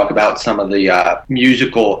 Before we talk about some of the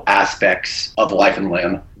musical aspects of Life and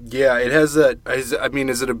Limb. Yeah, it has that. I mean,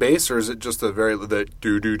 is it a bass or is it just a very do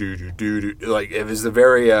do do do do? Like it is the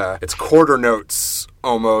very it's quarter notes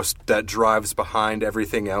almost that drives behind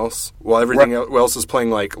everything else, while everything else is playing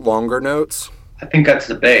like longer notes. I think that's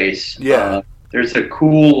the bass. Yeah. I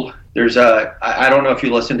don't know if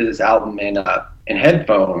you listen to this album in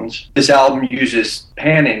headphones. This album uses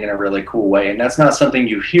panning in a really cool way, and that's not something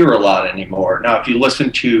you hear a lot anymore. Now, if you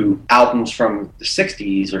listen to albums from the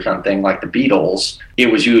 60s or something like the Beatles,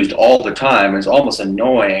 it was used all the time. It's almost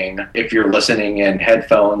annoying if you're listening in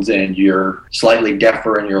headphones and you're slightly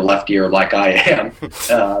deafer in your left ear like I am,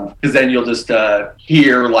 because then you'll just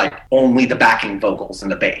hear like only the backing vocals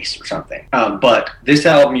and the bass or something. But this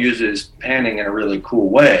album uses panning in a really cool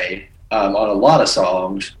way. On a lot of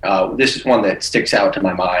songs. This is one that sticks out to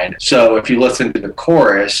my mind. So if you listen to the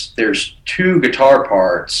chorus, there's two guitar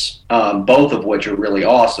parts, both of which are really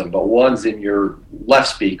awesome, but one's in your left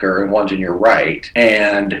speaker and one's in your right.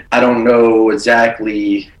 And I don't know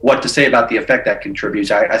exactly what to say about the effect that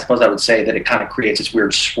contributes. I suppose I would say that it kind of creates this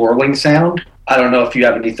weird swirling sound. I don't know if you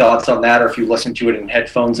have any thoughts on that or if you listen to it in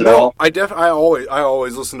headphones at all. I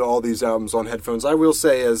always listen to all these albums on headphones. I will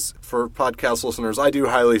say, as for podcast listeners, I do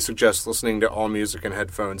highly suggest listening to all music in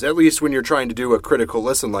headphones, at least when you're trying to do a critical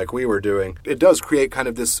listen like we were doing. It does create kind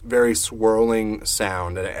of this very swirling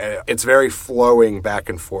sound, and it's very flowing back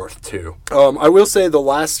and forth, too. I will say the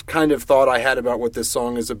last kind of thought I had about what this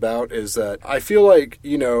song is about is that I feel like,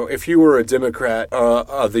 if you were a Democrat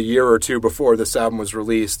the year or two before this album was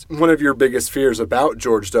released, one of your biggest fears about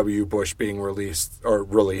George W. Bush being released.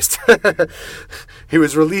 He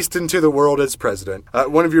was released into the world as president.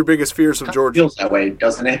 One of your biggest fears of George... It feels that way,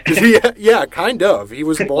 doesn't it? yeah, kind of. He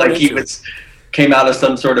was born like he came out of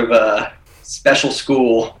some sort of special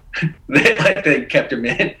school that they kept him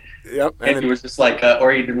in. Yep. And he was just like,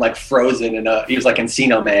 or even like frozen, and he was like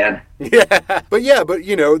Encino Man. Yeah. But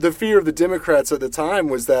the fear of the Democrats at the time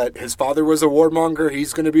was that his father was a warmonger,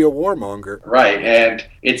 he's going to be a warmonger. Right. And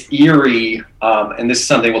it's eerie, and this is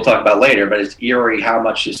something we'll talk about later, but it's eerie how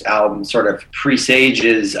much this album sort of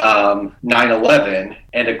presages 9/11.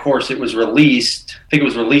 And of course, it was released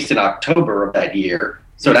in October of that year.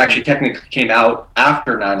 So it actually technically came out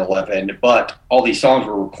after 9/11, but all these songs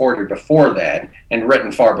were recorded before then and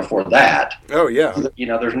written far before that. Oh, yeah.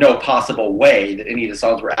 There's no possible way that any of the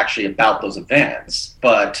songs were actually about those events,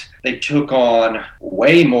 but they took on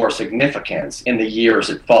way more significance in the years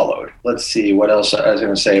that followed. Let's see what else I was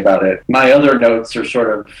going to say about it. My other notes are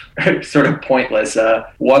sort of pointless.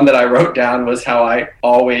 One that I wrote down was how I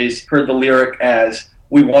always heard the lyric as,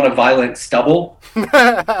 "We want a violent stubble."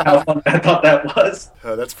 How fun I thought that was.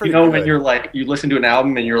 That's pretty good. When you're like, you listen to an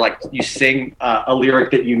album and you're like, you sing a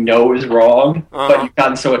lyric that you know is wrong, but you've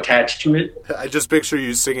gotten so attached to it. I just picture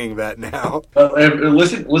you singing that now.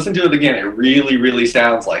 Listen to it again. It really, really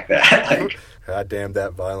sounds like that. God damn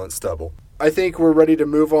that violent stubble. I think we're ready to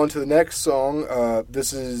move on to the next song.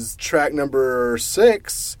 This is track number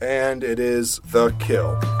 6, and it is The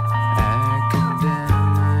Kill.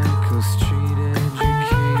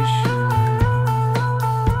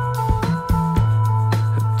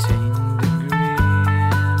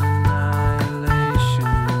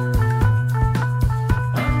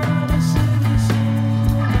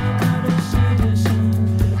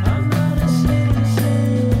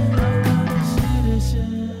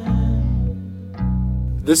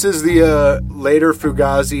 This is the later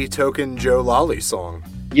Fugazi Token Joe Lally song.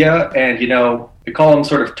 Yeah, and we call them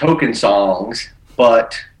sort of token songs,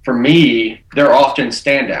 but for me, they're often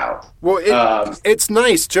standout. Well, it's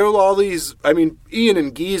nice. Joe Lally's, Ian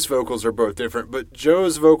and Guy's vocals are both different, but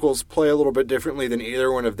Joe's vocals play a little bit differently than either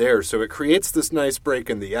one of theirs, so it creates this nice break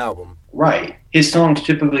in the album. Right. His songs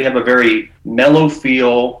typically have a very mellow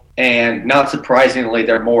feel, and not surprisingly,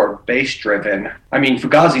 they're more bass-driven.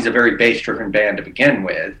 Fugazi's a very bass-driven band to begin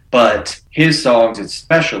with, but his songs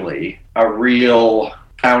especially are real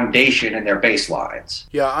foundation in their bass lines.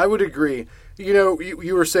 Yeah, I would agree.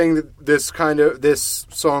 You were saying that this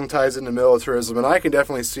song ties into militarism, and I can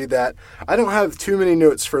definitely see that. I don't have too many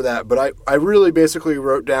notes for that, but I really basically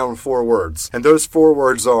wrote down 4 words, and those 4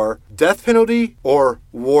 words are death penalty or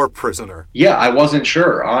war prisoner. Yeah, I wasn't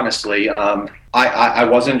sure, honestly. I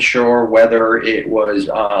wasn't sure whether it was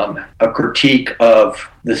a critique of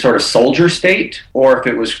the sort of soldier state or if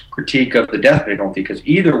it was critique of the death penalty, because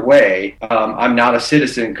either way, I'm not a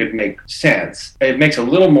citizen could make sense. It makes a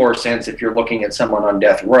little more sense if you're looking at someone on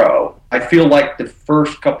death row. I feel like the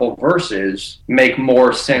first couple verses make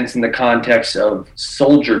more sense in the context of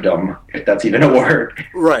soldierdom, if that's even a word.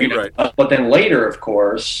 Right, right. But then later, of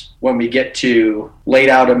course, when we get to laid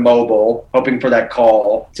out immobile, hoping for that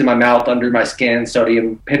call, it's in my mouth, under my skin,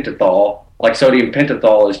 sodium pentothal. Like sodium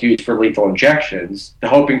pentothal is used for lethal injections. The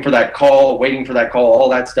hoping for that call, waiting for that call, all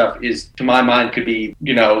that stuff is, to my mind, could be,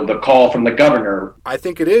 the call from the governor. I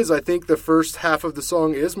think it is. I think the first half of the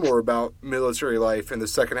song is more about military life, and the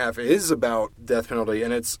second half is about death penalty,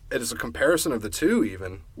 and it is a comparison of the two,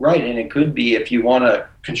 even. Right, and it could be, if you want to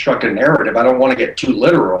construct a narrative, I don't want to get too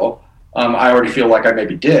literal. I already feel like I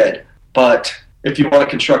maybe did. But if you want to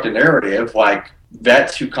construct a narrative, like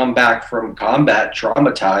vets who come back from combat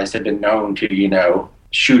traumatized have been known to,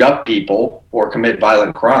 shoot up people or commit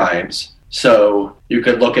violent crimes. So you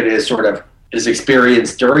could look at it as sort of his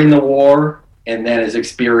experience during the war and then his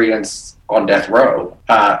experience on death row.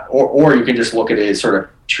 Or you can just look at it as sort of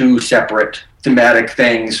 2 separate thematic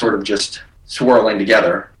things sort of just swirling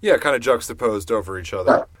together. Yeah, kind of juxtaposed over each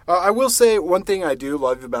other. Right. I will say one thing I do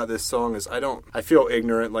love about this song is I feel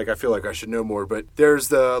ignorant, like I feel like I should know more, but there's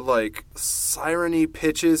the like siren-y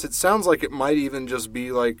pitches. It sounds like it might even just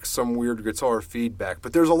be like some weird guitar feedback,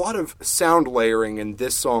 but there's a lot of sound layering in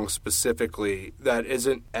this song specifically that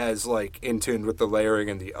isn't as like in tune with the layering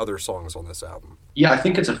in the other songs on this album. Yeah, I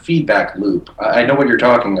think it's a feedback loop. I know what you're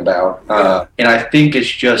talking about. And I think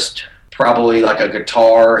it's just probably like a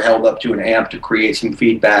guitar held up to an amp to create some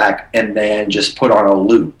feedback and then just put on a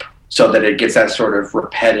loop so that it gets that sort of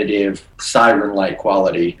repetitive siren-like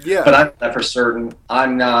quality. Yeah. But I'm not for certain.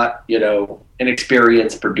 I'm not, an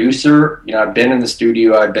experienced producer. I've been in the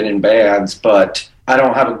studio, I've been in bands, but I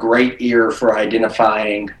don't have a great ear for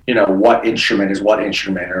identifying, what instrument is what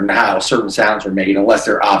instrument or how certain sounds are made unless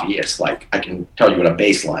they're obvious. Like I can tell you what a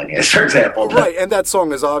bass line is, for example. Right, and that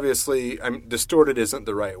song is obviously, distorted isn't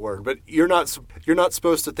the right word, but you're not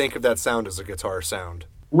supposed to think of that sound as a guitar sound.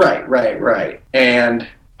 Right. And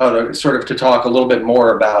sort of to talk a little bit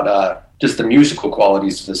more about just the musical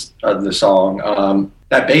qualities of the song,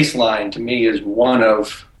 that bass line to me is one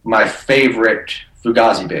of my favorite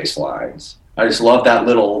Fugazi bass lines. I just love that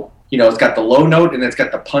little, it's got the low note and it's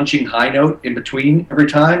got the punching high note in between every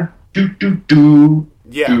time. Do, do, do.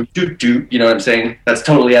 Yeah. Do, do, do. You know what I'm saying? That's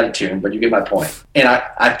totally out of tune, but you get my point. And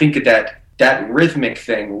I think that rhythmic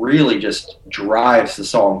thing really just drives the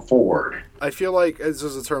song forward. I feel like, this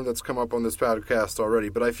is a term that's come up on this podcast already,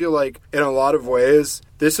 but I feel like in a lot of ways,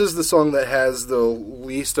 this is the song that has the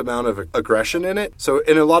least amount of aggression in it. So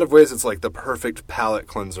in a lot of ways, it's like the perfect palate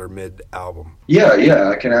cleanser mid-album. Yeah,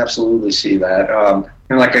 I can absolutely see that.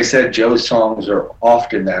 And like I said, Joe's songs are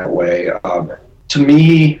often that way. To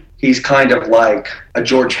me, he's kind of like a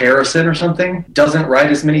George Harrison or something. Doesn't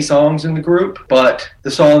write as many songs in the group, but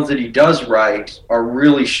the songs that he does write are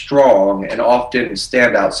really strong and often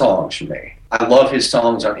standout songs for me. I love his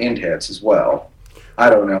songs on End Hits as well. I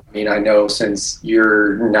don't know. I know since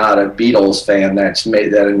you're not a Beatles fan, that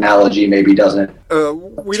analogy maybe doesn't.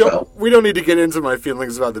 We don't need to get into my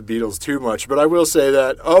feelings about the Beatles too much, but I will say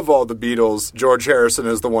that of all the Beatles, George Harrison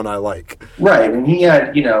is the one I like. Right, and he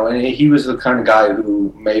had, and he was the kind of guy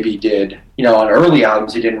who maybe did, on early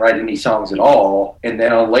albums he didn't write any songs at all, and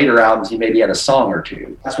then on later albums he maybe had a song or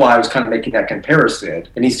two. That's why I was kind of making that comparison.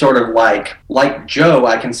 And he's sort of like Joe,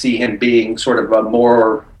 I can see him being sort of a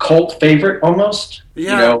more cult favorite almost.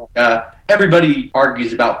 Yeah. Everybody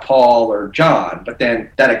argues about Paul or John, but then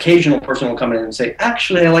that occasional person will come in and say,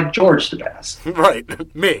 actually, I like George the best.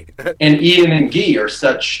 Right, me. And Ian and Guy are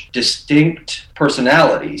such distinct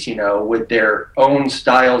personalities, with their own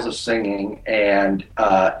styles of singing and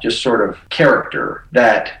just sort of character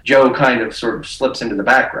that Joe kind of sort of slips into the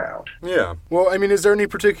background. Yeah. Well, is there any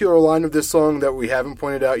particular line of this song that we haven't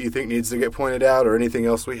pointed out you think needs to get pointed out, or anything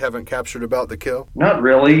else we haven't captured about The Kill? Not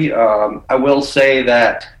really. I will say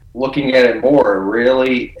that looking at it more,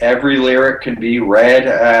 really every lyric can be read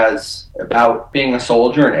as about being a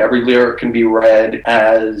soldier, and every lyric can be read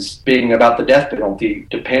as being about the death penalty,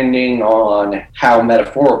 depending on how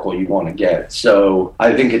metaphorical you want to get. So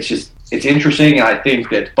I think it's interesting. I think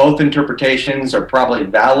that both interpretations are probably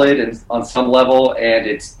valid on some level, and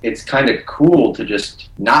it's kind of cool to just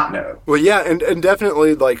not know. Well, yeah, and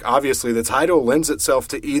definitely, obviously, the title lends itself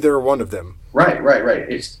to either one of them. Right.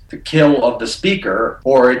 It's the kill of the speaker,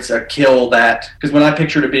 or it's a kill because when I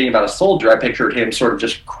pictured it being about a soldier, I pictured him sort of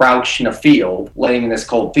just crouched in a field, laying in this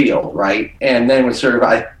cold field, right? And then when sort of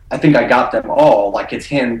I think I got them all, like it's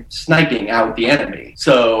him sniping out the enemy.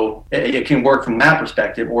 So it can work from that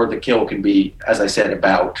perspective, or the kill can be, as I said,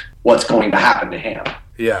 about what's going to happen to him.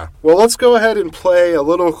 Yeah. Well, let's go ahead and play a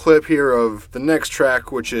little clip here of the next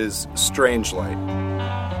track, which is Strange Light.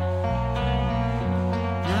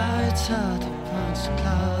 Now it's hard to punch the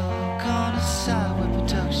clock on a side with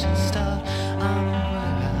production stuff. I'm a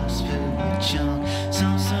warehouse filled with junk.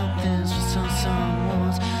 Some things for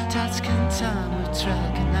someone's tasking time with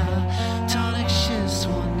tracking out. Tonic shifts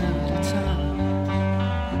one at a time.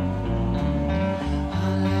 I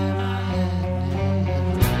lay my head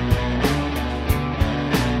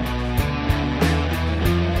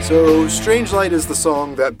near. So, Strange Light is the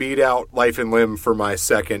song that beat out Life and Limb for my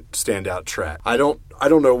second standout track. I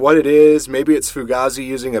don't know what it is. Maybe it's Fugazi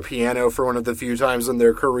using a piano for one of the few times in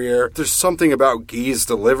their career. There's something about Guy's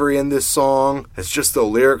delivery in this song. It's just the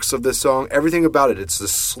lyrics of this song. Everything about it. It's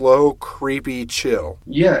this slow, creepy chill.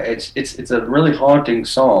 Yeah, it's a really haunting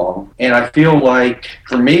song. And I feel like,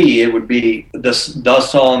 for me, it would be the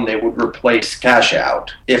song that would replace Cash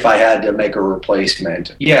Out if I had to make a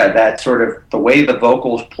replacement. Yeah, that sort of the way the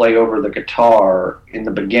vocals play over the guitar in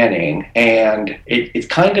the beginning. And it's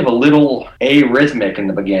kind of a little arrhythmic pick in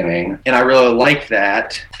the beginning. And I really like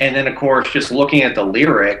that. And then, of course, just looking at the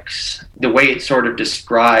lyrics, the way it sort of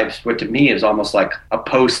describes what to me is almost like a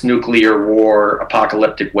post-nuclear war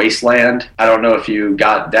apocalyptic wasteland. I don't know if you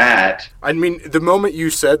got that. I mean, the moment you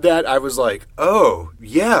said that, I was like, oh,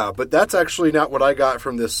 yeah, but that's actually not what I got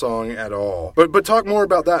from this song at all. But talk more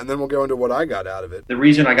about that, and then we'll go into what I got out of it. The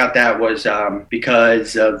reason I got that was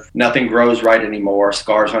because of nothing grows right anymore,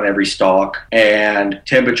 scars on every stalk, and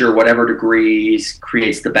temperature, whatever degrees,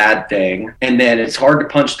 creates the bad thing. And then it's hard to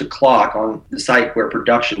punch the clock on the site where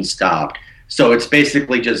production stopped. So it's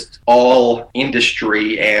basically just all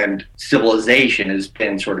industry and civilization has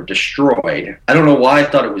been sort of destroyed. I don't know why I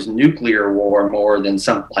thought it was nuclear war more than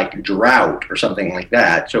some like drought or something like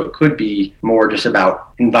that. So it could be more just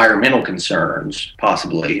about environmental concerns,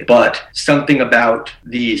 possibly. But something about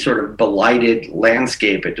the sort of blighted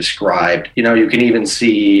landscape it described. You know, you can even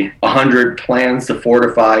see 100 plans to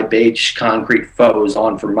fortify beige concrete foes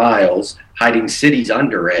on for miles, hiding cities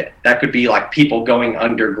under it. That could be like people going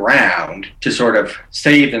underground to sort of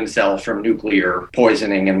save themselves from nuclear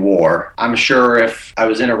poisoning and war. I'm sure if I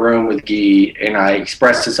was in a room with Guy and I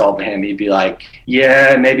expressed this all to him, he'd be like,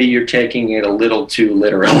 yeah, maybe you're taking it a little too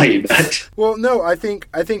literally. But well, no, I think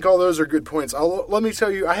all those are good points. Let me tell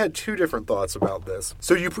you, I had two different thoughts about this.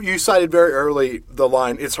 So you cited very early the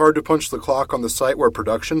line, it's hard to punch the clock on the site where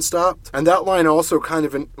production stopped. And that line also kind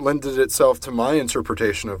of lended itself to my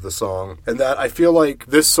interpretation of the song. And that I feel like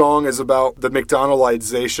this song is about the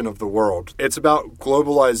McDonaldization of the world. It's about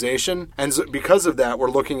globalization, and because of that, we're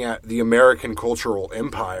looking at the American cultural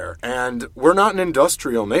empire. And we're not an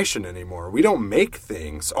industrial nation anymore. We don't make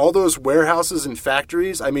things. All those warehouses and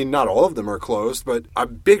factories, I mean, not all of them are closed, but a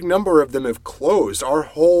big number of them have closed. Our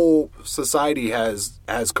whole society has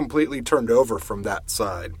completely turned over from that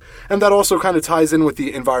side. And that also kind of ties in with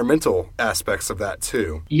the environmental aspects of that,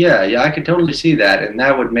 too. Yeah, I could totally see that. And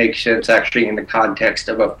that would make sense, actually, in the context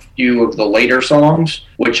of a few of the later songs,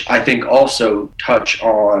 which I think also touch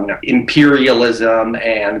on imperialism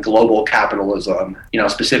and global capitalism, you know,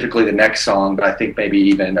 specifically the next song, but I think maybe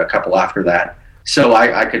even a couple after that. So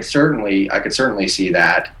I could certainly see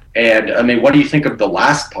that. And I mean, what do you think of the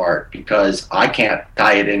last part? Because I can't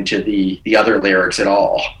tie it into the other lyrics at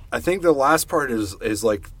all. I think the last part is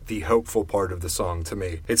like the hopeful part of the song to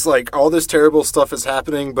me. It's like all this terrible stuff is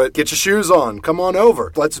happening, but get your shoes on, come on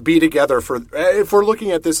over. Let's be together if we're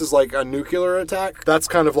looking at this as like a nuclear attack, that's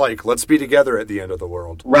kind of like, let's be together at the end of the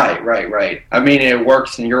world. Right. I mean, it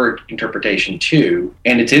works in your interpretation too.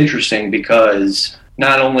 And it's interesting because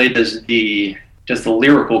not only does the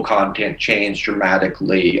lyrical content change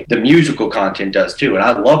dramatically, the musical content does too. And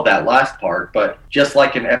I love that last part, but just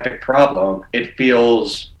like an Epic Problem, it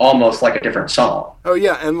feels almost like a different song. Oh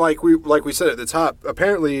yeah, and like we said at the top,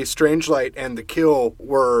 apparently Strange Light and The Kill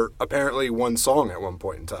were apparently one song at one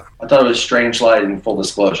point in time. I thought it was Strange Light and Full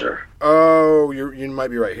Disclosure. Oh, you might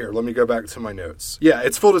be right here. Let me go back to my notes. Yeah,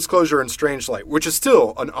 it's Full Disclosure and Strange Light, which is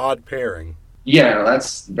still an odd pairing. Yeah,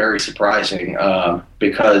 that's very surprising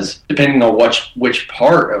because depending on which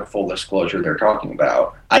part of Full Disclosure they're talking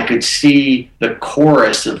about, I could see the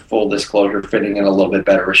chorus of Full Disclosure fitting in a little bit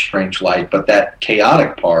better with Strange Light, but that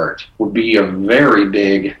chaotic part would be a very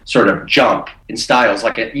big sort of jump in styles,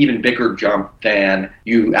 like an even bigger jump than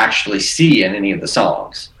you actually see in any of the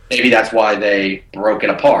songs. Maybe that's why they broke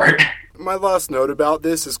it apart. My last note about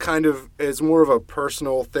this is more of a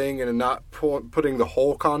personal thing and not putting the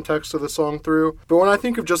whole context of the song through. But when I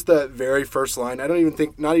think of just that very first line, not even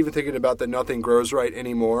thinking about that nothing grows right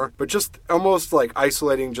anymore, but just almost like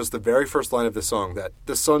isolating just the very first line of the song, that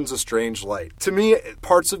the sun's a strange light. To me,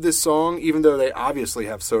 parts of this song, even though they obviously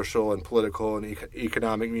have social and political and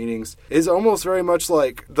economic meanings, is almost very much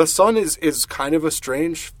like the sun is kind of a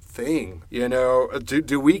strange thing, you know.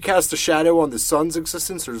 Do we cast a shadow on the sun's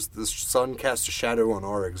existence, or does the sun cast a shadow on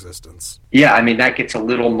our existence? Yeah, I mean, that gets a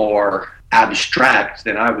little more abstract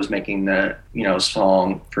than I was making the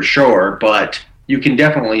song for sure, but you can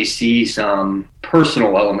definitely see some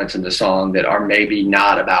personal elements in the song that are maybe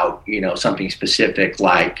not about something specific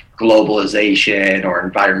like globalization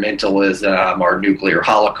or environmentalism or nuclear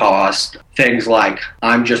holocaust. Things like,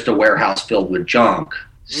 I'm just a warehouse filled with junk.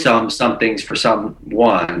 Some things for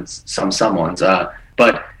someone's,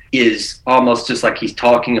 but is almost just like he's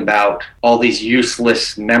talking about all these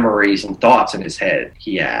useless memories and thoughts in his head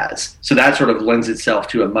he has. So that sort of lends itself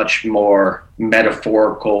to a much more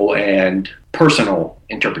metaphorical and personal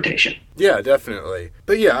interpretation. Yeah, definitely.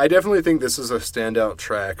 But yeah, I definitely think this is a standout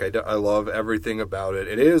track. I love everything about it.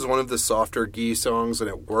 It is one of the softer Guy songs, and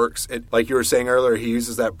it works. Like you were saying earlier, he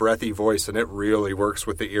uses that breathy voice, and it really works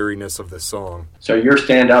with the eeriness of the song. So your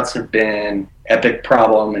standouts have been Epic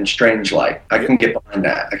Problem and Strange Light. I can get behind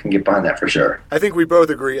that for sure. I think we both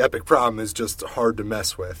agree Epic Problem is just hard to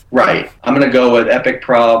mess with. Right. I'm going to go with Epic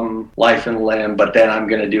Problem, Life and Limb, but then I'm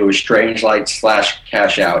going to do a Strange Light /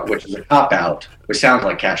 Cash Out, which is a cop-out, which sounds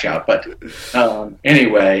like Cash Out. But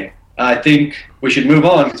anyway, I think we should move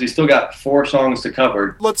on because we still got 4 songs to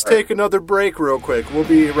cover. Let's take another break real quick. We'll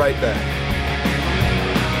be right back.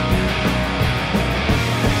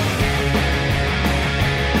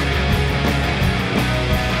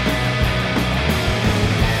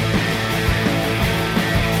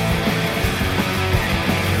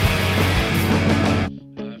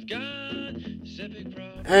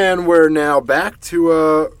 And we're now back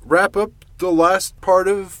to wrap up the last part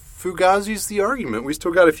of Fugazi's The Argument. We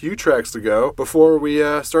still got a few tracks to go. Before we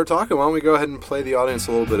start talking, why don't we go ahead and play the audience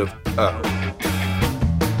a little bit of...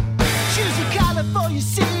 Choose a California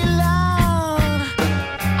city line.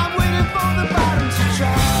 I'm waiting for the bottom to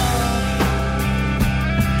drop.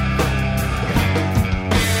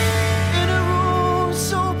 In a room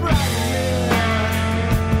so bright,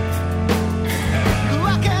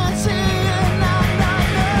 I can't see it now.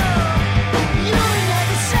 You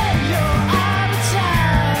never said you're out of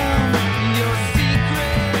time. Your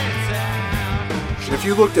secret's out. If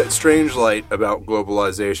you looked at Strange Light about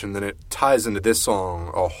globalization, then it ties into this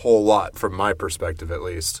song a whole lot, from my perspective at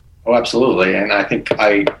least. Oh, absolutely. And I think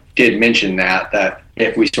I did mention that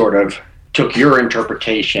if we sort of took your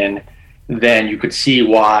interpretation, then you could see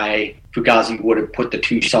why Fugazi would have put the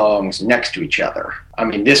 2 songs next to each other. I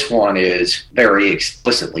mean, this one is very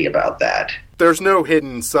explicitly about that. There's no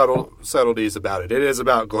hidden subtleties about it. It is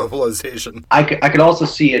about globalization. I could also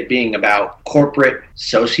see it being about corporate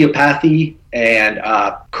sociopathy and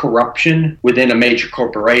corruption within a major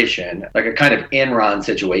corporation, like a kind of Enron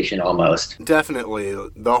situation almost. Definitely.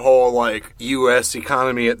 The whole, like, U.S.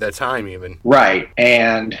 economy at that time, even. Right.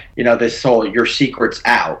 And, this whole your secret's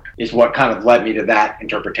out is what kind of led me to that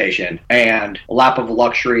interpretation. And lap of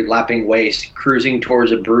luxury, lapping waste, cruising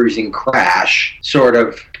towards a bruising crash sort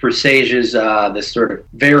of presages this sort of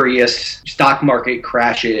various stock market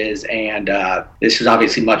crashes, and this was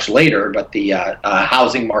obviously much later, but the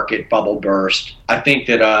housing market bubble burst. I think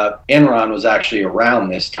that Enron was actually around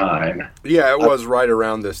this time. Yeah, it was right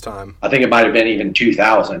around this time. I think it might have been even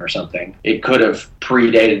 2000 or something. It could have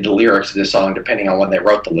predated the lyrics of this song, depending on when they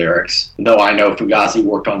wrote the lyrics. Though I know Fugazi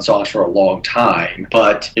worked on songs for a long time.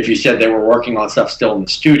 But if you said they were working on stuff still in the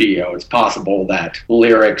studio, it's possible that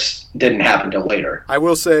lyrics didn't happen till later. I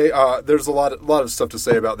will say there's a lot of stuff to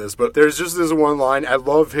say about this, but there's just this one line. I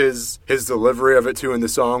love his delivery of it too in the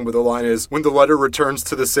song, but the line is, "When the letter returns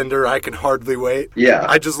to the sender, I can hardly wait." Yeah.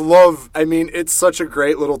 I just love, it's such a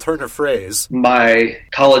great little turn of phrase. My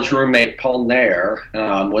college roommate, Paul Nair,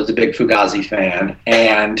 was a big Fugazi fan,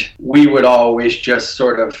 and we would always just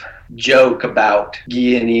sort of joke about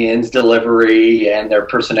Guianean's delivery and their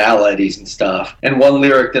personalities and stuff. And one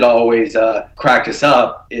lyric that always cracked us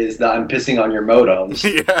up is that I'm pissing on your modems.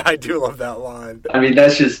 Yeah, I do love that line. I mean,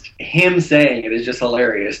 that's just him saying it is just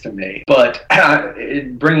hilarious to me. But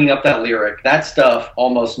bringing up that lyric, that stuff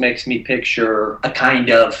almost makes me picture a kind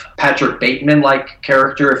of Patrick Bateman-like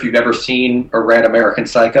character, if you've ever seen or read American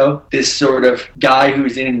Psycho. This sort of guy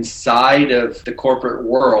who's inside of the corporate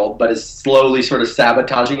world, but is slowly sort of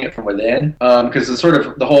sabotaging it from within, because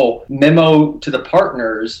the whole memo to the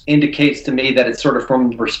partners indicates to me that it's sort of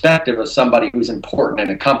from the perspective of somebody who's important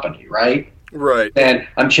in a company, right? Right. And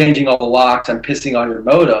I'm changing all the locks, I'm pissing on your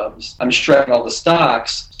modems, I'm shredding all the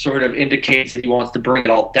stocks, sort of indicates that he wants to bring it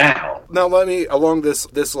all down. Now along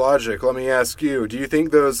this logic, let me ask you, do you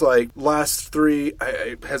think those last 3,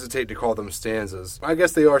 I hesitate to call them stanzas, I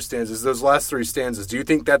guess they are stanzas, those last 3 stanzas, do you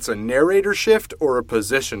think that's a narrator shift or a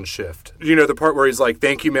position shift? The part where he's like,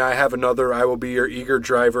 "Thank you, may I have another, I will be your eager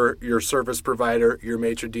driver, your service provider, your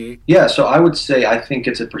maitre d'"? Yeah, so I would say I think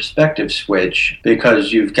it's a perspective switch,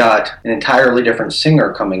 because you've got an entirely different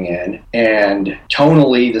singer coming in, and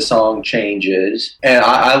tonally the song changes, and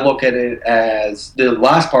I look at it as the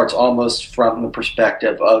last part's almost from the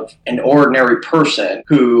perspective of an ordinary person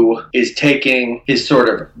who is taking his sort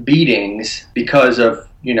of beatings because of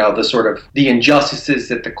the injustices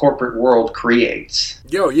that the corporate world creates.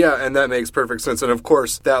 Yeah, and that makes perfect sense. And of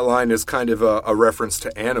course, that line is kind of a reference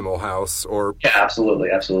to Animal House, or... Yeah,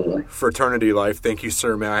 absolutely. Fraternity Life, thank you,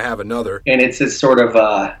 sir, may I have another? And it's this sort of,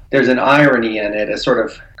 there's an irony in it, a sort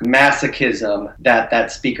of masochism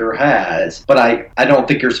that speaker has. But I don't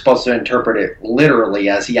think you're supposed to interpret it literally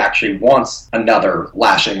as he actually wants another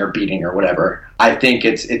lashing or beating or whatever. I think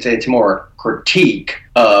it's more critique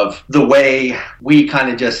of the way we kind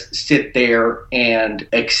of just sit there and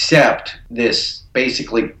accept this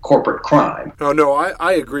basically corporate crime. Oh no,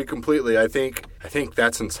 I agree completely. I think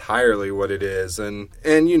that's entirely what it is, and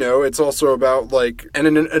you know, it's also about like, and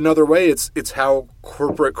in another way, it's how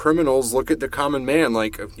corporate criminals look at the common man.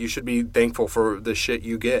 Like, you should be thankful for the shit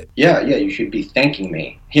you get. Yeah, you should be thanking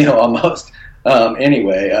me. You know, almost.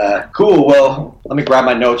 Anyway, cool. Well, let me grab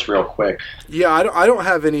my notes real quick. Yeah, I don't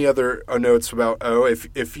have any other notes about O.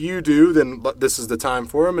 If you do, then this is the time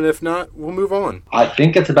for them, and if not, we'll move on. I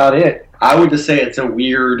think that's about it. I would just say it's a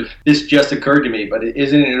weird, this just occurred to me, but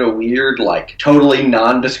isn't it a weird, like, totally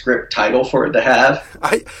nondescript title for it to have?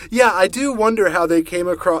 I do wonder how they came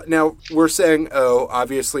across. Now, we're saying O,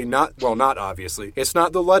 obviously not obviously. It's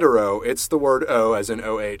not the letter O, it's the word O as in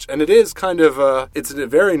OH. And it is kind of, it's a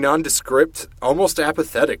very nondescript, almost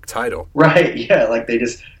apathetic title. Right, yeah, like they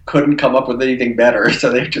just couldn't come up with anything better,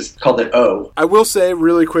 so they just called it O. I will say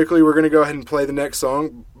really quickly, we're going to go ahead and play the next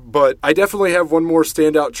song. But I definitely have one more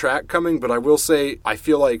standout track coming, but I will say I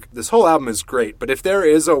feel like this whole album is great. But if there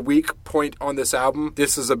is a weak point on this album,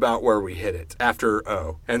 this is about where we hit it, after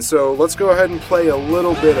O. And so let's go ahead and play a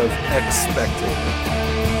little bit of Expected.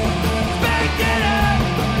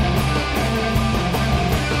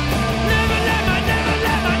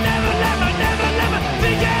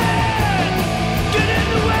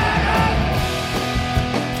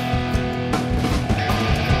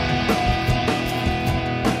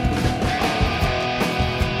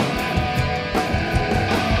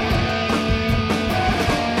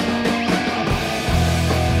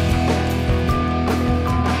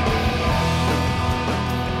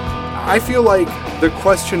 I feel like the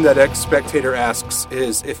question that Expectator asks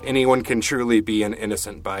is if anyone can truly be an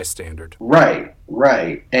innocent bystander. Right.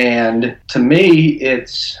 And to me,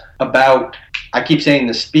 it's about, I keep saying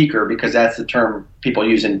the speaker because that's the term people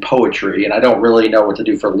use in poetry, and I don't really know what to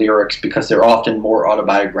do for lyrics because they're often more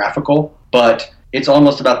autobiographical, but it's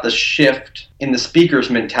almost about the shift in the speaker's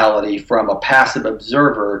mentality from a passive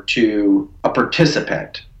observer to a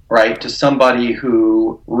participant, right? To somebody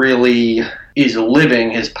who really is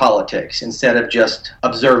living his politics instead of just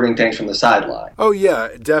observing things from the sideline. Oh yeah,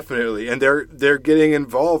 definitely. And they're getting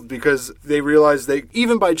involved because they realize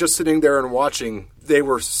even by just sitting there and watching, they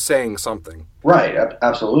were saying something. Right,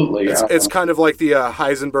 absolutely. It's kind of like the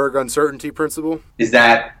Heisenberg uncertainty principle. Is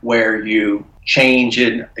that where you change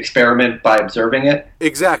an experiment by observing it?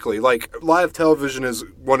 Exactly. Like, live television is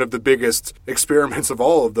one of the biggest experiments of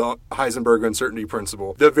all of the Heisenberg uncertainty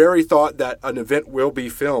principle. The very thought that an event will be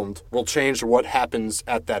filmed will change what happens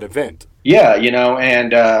at that event. Yeah, you know,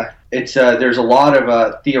 and it's there's a lot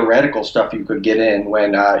of theoretical stuff you could get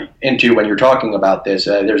when you're talking about this.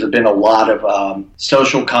 There's been a lot of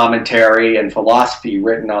social commentary and philosophy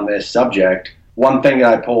written on this subject. One thing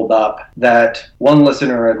that I pulled up that one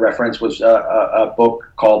listener had referenced was a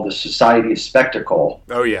book called The Society of Spectacle.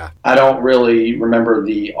 Oh, yeah. I don't really remember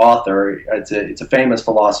the author. It's a famous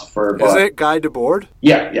philosopher. Is it Guy Debord?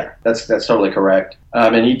 Yeah, that's totally correct.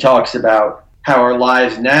 And he talks about how our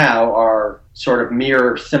lives now are sort of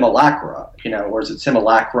mere simulacra, or is it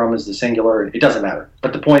simulacrum is the singular? It doesn't matter.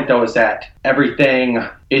 But the point, though, is that everything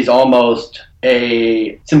is almost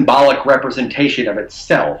a symbolic representation of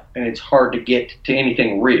itself, and it's hard to get to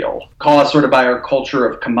anything real, caused sort of by our culture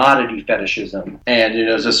of commodity fetishism and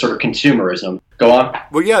this sort of consumerism. Go on.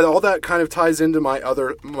 Well, yeah, all that kind of ties into my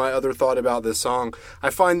other thought about this song.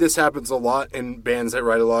 I find this happens a lot in bands that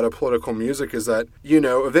write a lot of political music, is that,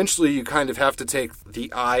 eventually you kind of have to take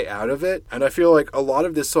the I out of it. And I feel like a lot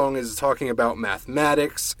of this song is talking about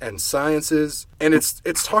mathematics and sciences, and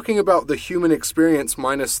it's talking about the human experience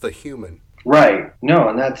minus the human. Right. No,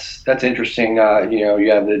 and that's interesting.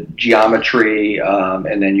 You have the geometry,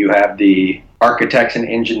 and then you have the architects and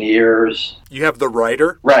engineers. You have the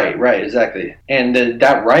writer. Right, exactly. And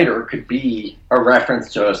that writer could be a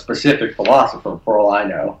reference to a specific philosopher, for all I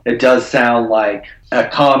know. It does sound like a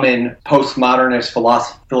common postmodernist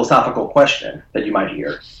philosophical question that you might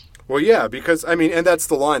hear. Well, yeah, because, and that's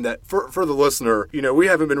the line that, for the listener, we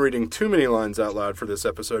haven't been reading too many lines out loud for this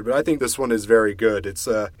episode, but I think this one is very good. It's,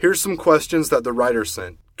 here's some questions that the writer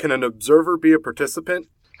sent. Can an observer be a participant?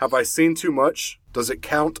 Have I seen too much? Does it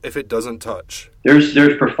count if it doesn't touch? There's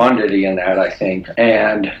profundity in that, I think,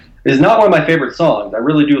 and it's not one of my favorite songs. I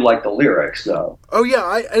really do like the lyrics, though. Oh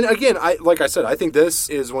yeah, and again, like I said, I think this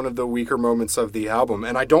is one of the weaker moments of the album,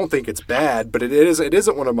 and I don't think it's bad, but it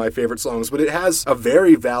isn't one of my favorite songs, but it has a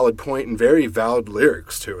very valid point and very valid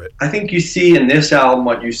lyrics to it. I think you see in this album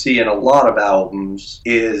what you see in a lot of albums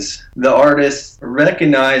is the artist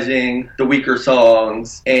recognizing the weaker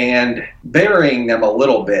songs and burying them a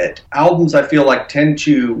little bit. Albums, I feel like, tend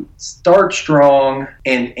to start strong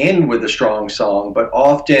and end with a strong song, but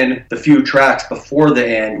often the few tracks before the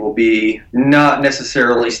end will be not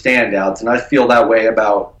necessarily standouts, and I feel that way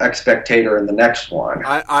about Expectator and the next one.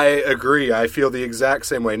 I agree. I feel the exact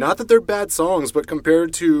same way. Not that they're bad songs, but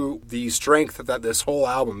compared to the strength that this whole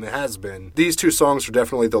album has been, these two songs are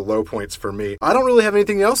definitely the low points for me. I don't really have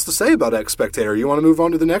anything else to say about Expectator. You want to move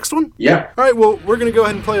on to the next one? Yeah. All right, well, we're going to go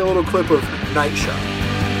ahead and play a little clip of Night Shop.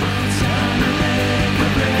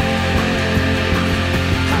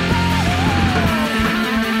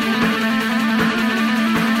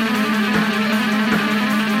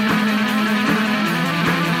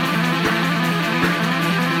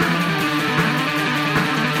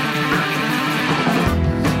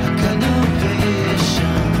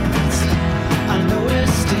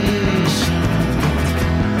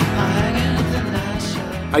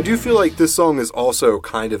 I do feel like this song is also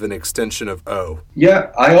kind of an extension of O.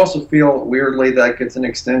 Yeah, I also feel weirdly like it's an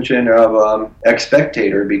extension of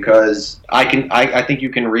Expectator, because I think you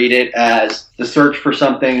can read it as the search for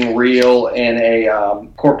something real in a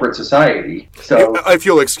corporate society. So if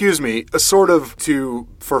you'll excuse me, sort of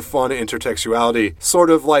for fun intertextuality, sort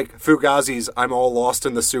of like Fugazi's I'm All Lost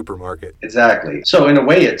in the Supermarket. Exactly. So in a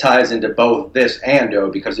way it ties into both this and O,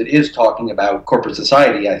 because it is talking about corporate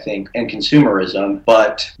society, I think, and consumerism,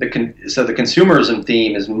 but the consumerism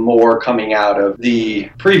theme is more coming out of the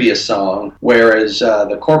previous song, whereas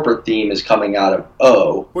the corporate theme is coming out of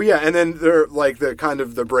O. Well, yeah, and then they're like the kind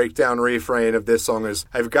of the breakdown refrain of this song is,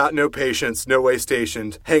 I've got no patience, no way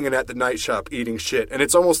stationed, hanging at the night shop, eating shit. And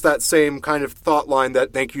it's almost that same kind of thought line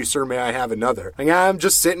that, thank you, sir, may I have another? Like, I'm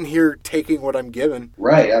just sitting here taking what I'm given.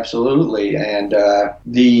 Right, absolutely. And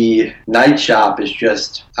the night shop is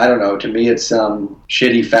just, I don't know, to me it's some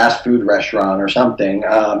shitty fast food restaurant or something,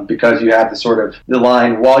 because you have the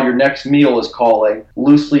line, while your next meal is calling,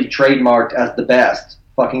 loosely trademarked as the best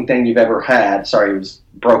fucking thing you've ever had. Sorry, it was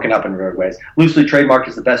broken up in weird ways. Loosely trademarked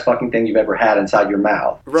as the best fucking thing you've ever had inside your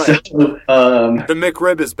mouth. Right. So, the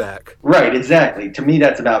McRib is back. Right, exactly. To me,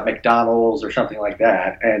 that's about McDonald's or something like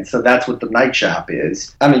that. And so that's what the night shop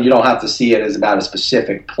is. I mean, you don't have to see it as about a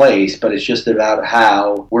specific place, but it's just about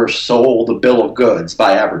how we're sold a bill of goods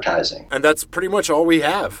by advertising. And that's pretty much all we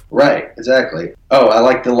have. Right, exactly. Oh, I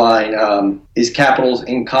like the line, is Capital's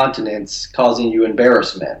incontinence causing you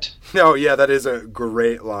embarrassment? Oh, yeah, that is a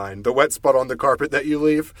great line. The wet spot on the carpet that you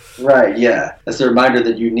leave. Right, yeah. That's the reminder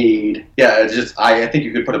that you need. Yeah, it's just, I think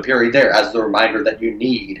you could put a period there as the reminder that you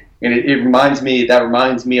need. And it reminds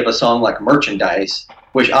me of a song like Merchandise,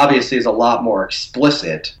 which obviously is a lot more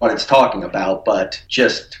explicit what it's talking about, but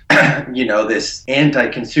just, this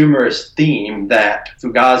anti-consumerist theme that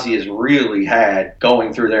Fugazi has really had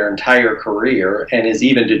going through their entire career, and has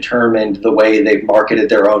even determined the way they've marketed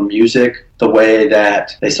their own music, the way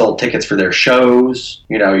that they sold tickets for their shows.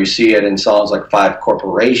 You see it in songs like Five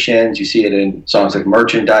Corporations, you see it in songs like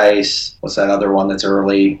Merchandise, what's that other one that's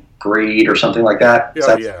early? Greed or something like that.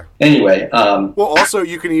 Oh, yeah. Anyway. Well, also,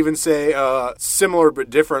 you can even say similar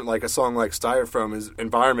but different, like a song like Styrofoam is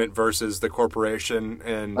Environment versus The Corporation,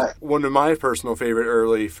 and one of my personal favorite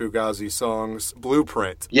early Fugazi songs,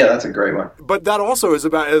 Blueprint. Yeah, that's a great one. But that also is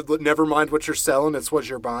about, never mind what you're selling, it's what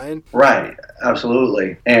you're buying. Right,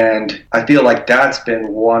 absolutely. And I feel like that's been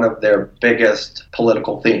one of their biggest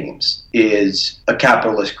political themes, is a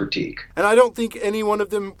capitalist critique. And I don't think any one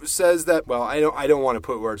of them says that, well, I don't want to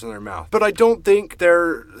put words in their mouth, but I don't think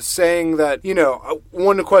they're saying that,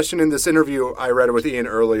 one question in this interview I read with Ian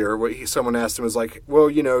earlier, where someone asked him, was like, well,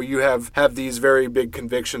 you have these very big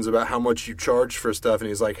convictions about how much you charge for stuff, and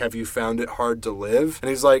he's like, have you found it hard to live? And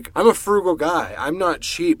he's like, I'm a frugal guy, I'm not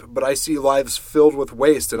cheap, but I see lives filled with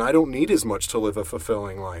waste, and I don't need as much to live a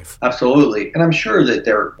fulfilling life. Absolutely. And I'm sure that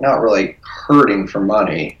they're not really hurting for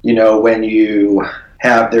money. When you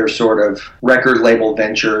have their sort of record label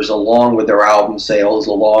ventures along with their album sales,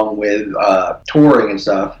 along with touring and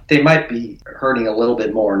stuff, they might be hurting a little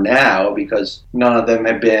bit more now because none of them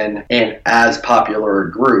have been in as popular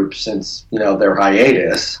a group since, their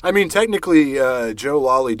hiatus. I mean, technically, Joe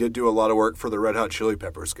Lawley did do a lot of work for the Red Hot Chili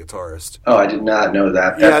Peppers guitarist. Oh, I did not know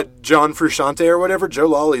that. Yeah, John Frusciante or whatever, Joe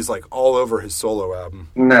Lawley's like all over his solo album.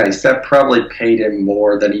 Nice. That probably paid him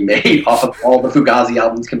more than he made off of all the Fugazi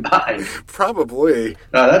albums combined. Probably.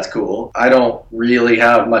 That's cool. I don't really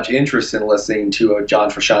have much interest in listening to a John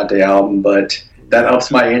Frusciante album, but that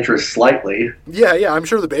ups my interest slightly. Yeah, I'm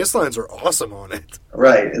sure the bass lines are awesome on it.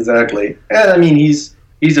 Right, exactly. And I mean, he's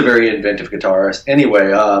a very inventive guitarist.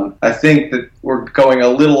 Anyway, I think that we're going a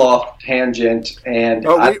little off tangent, and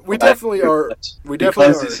we definitely are.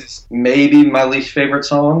 Because this is maybe my least favorite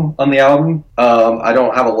song on the album. I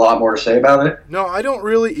don't have a lot more to say about it. No, I don't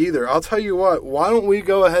really either. I'll tell you what. Why don't we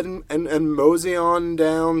go ahead and mosey on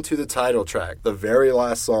down to the title track, the very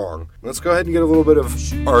last song. Let's go ahead and get a little bit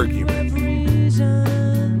of argument.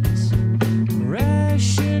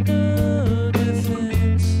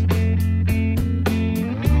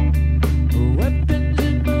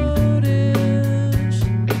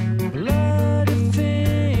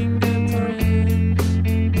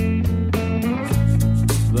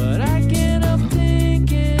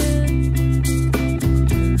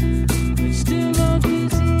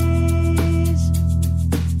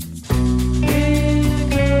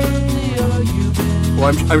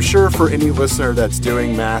 Well, I'm sure for any listener that's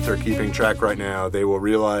doing math or keeping track right now, they will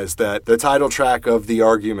realize that the title track of The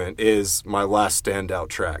Argument is my last standout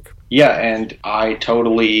track. Yeah, and I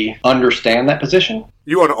totally understand that position.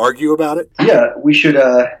 You want to argue about it? Yeah, we should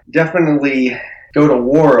definitely go to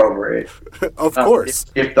war over it. Of course.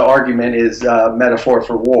 If the argument is metaphor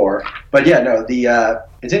for war. But yeah, no,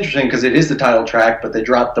 it's interesting because it is the title track, but they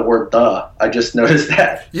dropped the word "the." I just noticed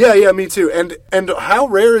that. Yeah, me too. And how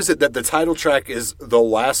rare is it that the title track is the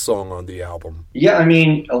last song on the album? Yeah, I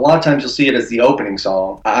mean, a lot of times you'll see it as the opening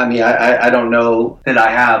song. I mean, I don't know that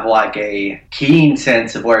I have like a keen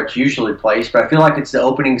sense of where it's usually placed, but I feel like it's the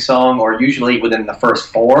opening song or usually within the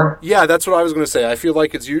first four. Yeah, that's what I was going to say. I feel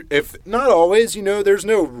like it's, if not always, there's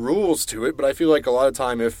no rules to it, but I feel like a lot of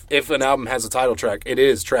time if an album has a title track, it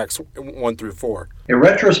is tracks 1 through 4. In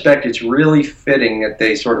retrospect, it's really fitting that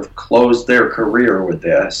they sort of closed their career with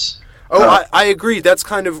this. Oh, I agree. That's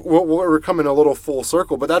kind of what we're coming a little full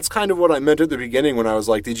circle, but that's kind of what I meant at the beginning when I was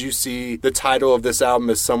like, did you see the title of this album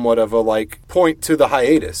as somewhat of a point to the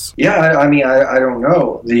hiatus? Yeah, I mean, I don't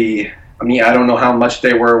know. I don't know how much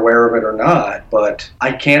they were aware of it or not, but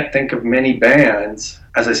I can't think of many bands,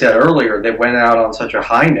 as I said earlier, that went out on such a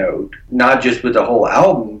high note, not just with the whole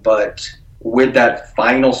album, but with that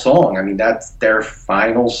final song. I mean, that's their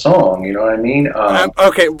final song, you know what I mean?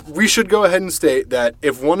 Okay, we should go ahead and state that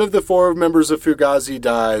if one of the 4 members of Fugazi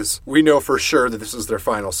dies, we know for sure that this is their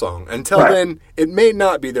final song. Until then, it may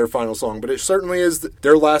not be their final song, but it certainly is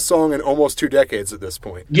their last song in almost 2 decades at this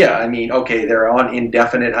point. Yeah, I mean, okay, they're on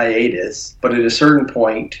indefinite hiatus, but at a certain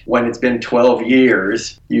point, when it's been 12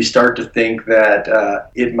 years, you start to think that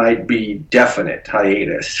it might be definite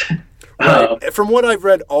hiatus. Right. From what I've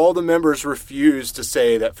read, all the members refuse to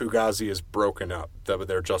say that Fugazi is broken up, that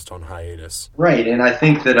they're just on hiatus. Right, and I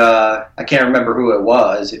think that, I can't remember who it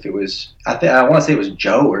was, if it was, I want to say it was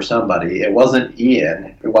Joe or somebody. It wasn't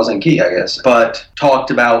Ian, it wasn't Key, I guess, but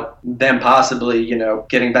talked about them possibly,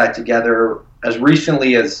 getting back together as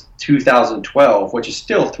recently as 2012, which is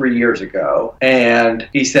still 3 years ago. And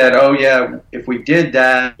he said, oh yeah, if we did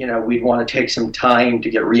that, we'd want to take some time to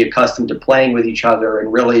get reaccustomed to playing with each other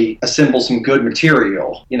and really assemble some good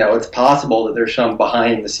material. It's possible that there's some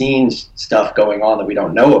behind the scenes stuff going on that we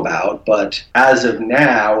don't know about, but as of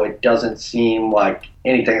now, it doesn't seem like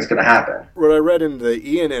anything's going to happen. What I read in the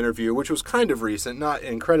Ian interview, which was kind of recent, not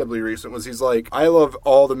incredibly recent, was he's like, I love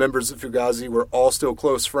all the members of Fugazi. We're all still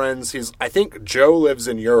close friends. I think Joe lives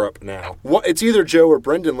in Europe now. It's either Joe or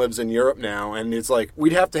Brendan lives in Europe now, and it's like,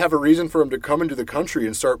 we'd have to have a reason for him to come into the country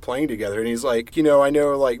and start playing together. And he's like, I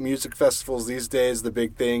know like music festivals these days, the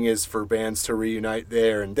big thing is for bands to reunite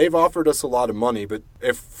there, and they've offered us a lot of money, but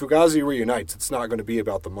if Fugazi reunites, it's not going to be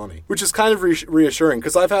about the money, which is kind of reassuring,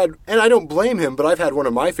 because I've had, and I don't blame him, but I've had one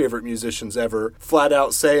of my favorite musicians ever flat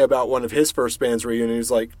out say about one of his first band's reunion, he's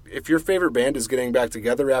like, if your favorite band is getting back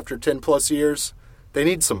together after 10 plus years, they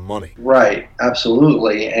need some money. Right,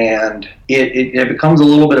 absolutely. And it becomes a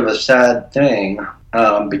little bit of a sad thing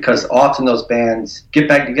because often those bands get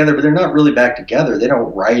back together, but they're not really back together. They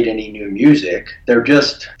don't write any new music. They're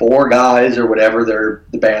just 4 guys or whatever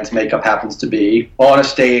the band's makeup happens to be on a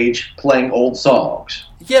stage playing old songs.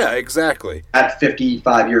 Yeah, exactly. At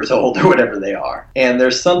 55 years old or whatever they are. And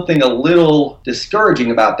there's something a little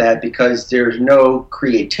discouraging about that because there's no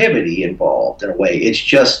creativity involved in a way. It's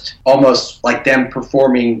just almost like them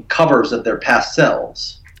performing covers of their past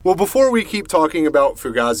selves. Well, before we keep talking about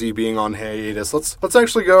Fugazi being on hiatus, let's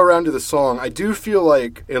actually go around to the song. I do feel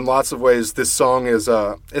like, in lots of ways, this song is,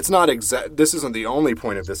 it's not exact, this isn't the only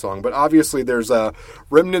point of this song, but obviously there's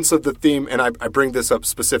remnants of the theme, and I bring this up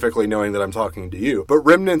specifically knowing that I'm talking to you, but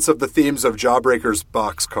remnants of the themes of Jawbreaker's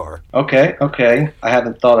Boxcar. Okay. I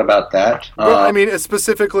haven't thought about that. Well, I mean, it's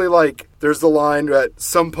specifically like, There's the line that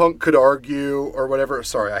some punk could argue or whatever.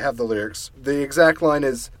 Sorry, I have the lyrics. The exact line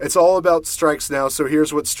is, it's all about strikes now, so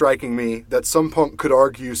here's what's striking me, that some punk could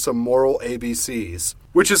argue some moral ABCs.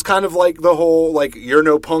 Which is kind of like the whole, like, you're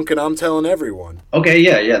no punk and I'm telling everyone. Okay,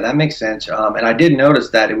 yeah, that makes sense. And I did notice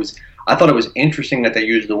that I thought it was interesting that they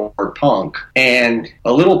used the word punk, and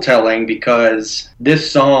a little telling because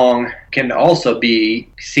this song can also be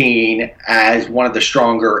seen as one of the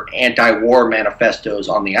stronger anti-war manifestos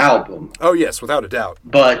on the album. Oh yes, without a doubt.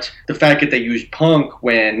 But the fact that they use punk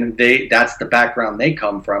when that's the background they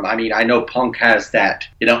come from, I mean, I know punk has that,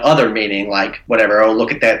 other meaning, like, whatever, oh,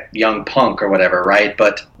 look at that young punk or whatever, right?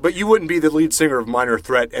 But you wouldn't be the lead singer of Minor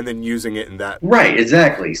Threat and then using it in that. Right,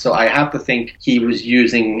 exactly. So I have to think he was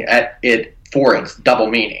using it for its double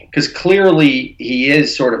meaning. Because clearly he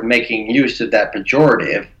is sort of making use of that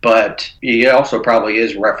pejorative, but he also probably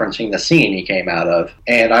is referencing the scene he came out of.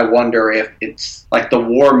 And I wonder if it's like the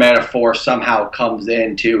war metaphor somehow comes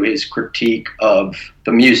into his critique of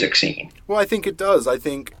the music scene. Well, I think it does. I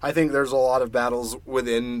think there's a lot of battles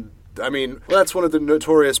within... I mean, that's one of the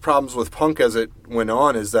notorious problems with punk as it went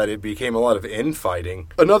on, is that it became a lot of infighting.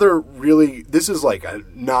 Another really, this is like a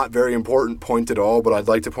not very important point at all, but I'd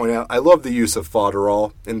like to point out, I love the use of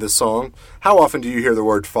fodderall in this song. How often do you hear the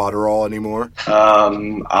word fodderall anymore?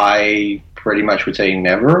 I pretty much would say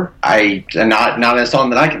never. Not a song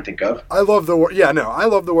that I can think of. I love the word. Yeah, no, I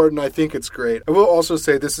love the word, and I think it's great. I will also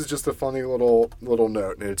say this is just a funny little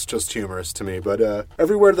note, and it's just humorous to me. But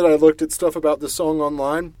everywhere that I looked at stuff about this song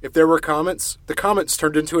online, if there were comments, the comments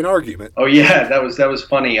turned into an argument. Oh yeah, that was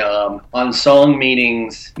funny. On song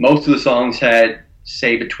meetings, most of the songs had,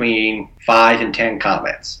 say, between 5 and 10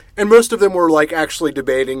 comments. And most of them were like actually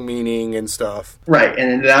debating meaning and stuff. Right,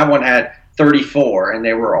 and that one had 34, and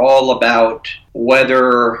they were all about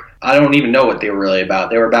whether, I don't even know what they were really about.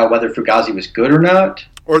 They were about whether Fugazi was good or not.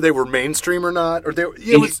 Or they were mainstream or not. Or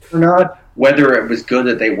whether it was good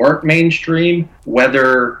that they weren't mainstream,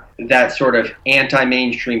 whether that sort of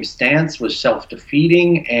anti-mainstream stance was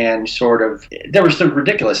self-defeating, and sort of, there was some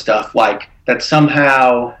ridiculous stuff like that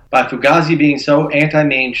somehow, by Fugazi being so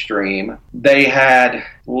anti-mainstream, they had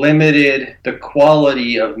limited the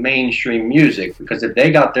quality of mainstream music, because if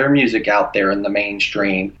they got their music out there in the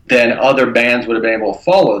mainstream, then other bands would have been able to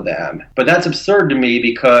follow them. But that's absurd to me,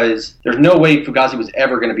 because there's no way Fugazi was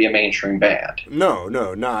ever going to be a mainstream band. No,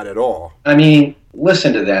 not at all. I mean,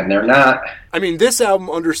 listen to them. They're not... I mean, this album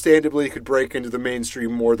understandably could break into the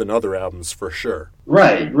mainstream more than other albums, for sure.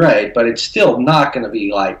 Right, but it's still not going to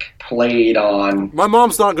be, like, played on... My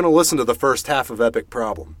mom's not going to listen to the first half of Epic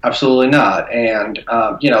Problem. Absolutely not. And,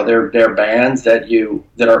 they're bands that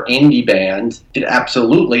are indie bands that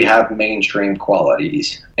absolutely have mainstream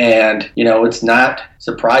qualities. And, it's not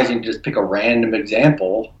surprising to just pick a random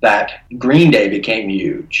example that Green Day became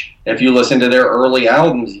huge. If you listen to their early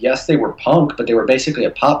albums, yes, they were punk, but they were basically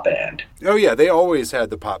a pop band. Oh, yeah, they always had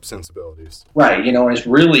the pop sensibilities. Right, and it's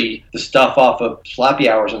really, the stuff off of Slappy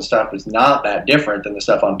Hours and stuff is not that different than the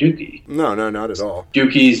stuff on Dookie. No, not at all.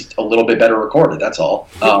 Dookie's a little bit better recorded, that's all.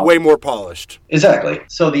 Way more polished. Exactly.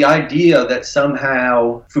 So the idea that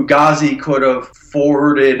somehow Fugazi could have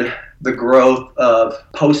forwarded the growth of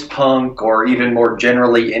post-punk or even more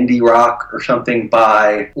generally indie rock or something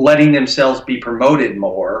by letting themselves be promoted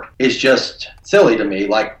more is just silly to me.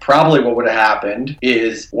 Like, probably what would have happened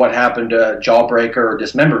is what happened to Jawbreaker or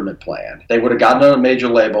Dismemberment Plan. They would have gotten on a major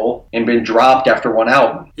label and been dropped after one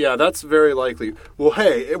album. Yeah, that's very likely. Well,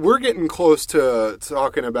 hey, we're getting close to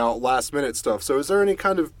talking about last-minute stuff, so is there any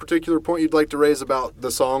kind of particular point you'd like to raise about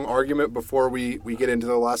the song argument before we get into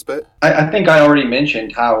the last bit? I think I already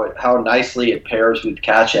mentioned how nicely it pairs with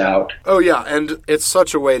Cash Out. Oh, yeah, and it's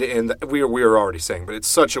such a way to end... We were already saying, but it's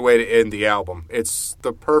such a way to end the album. It's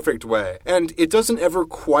the perfect way. And it doesn't ever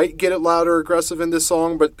quite get it loud or aggressive in this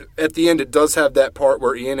song, but at the end it does have that part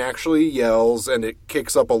where Ian actually yells and it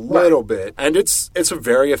kicks up a little bit, and it's a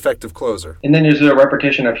very effective closer. And then there's a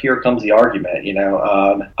repetition of Here Comes the Argument,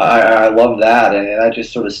 I love that, and that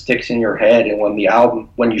just sort of sticks in your head, and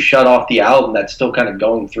when you shut off the album, that's still kind of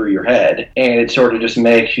going through your head, and it sort of just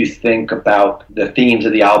makes you think about the themes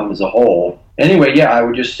of the album as a whole. Anyway, yeah, I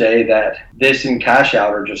would just say that this and Cash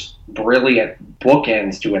Out are just brilliant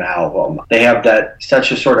bookends to an album. They have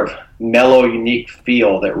such a sort of mellow, unique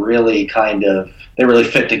feel that really they really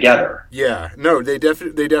fit together. Yeah, no, they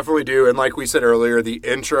definitely do. And like we said earlier, the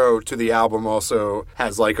intro to the album also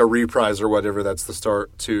has like a reprise or whatever. That's the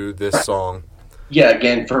start to this song. Yeah,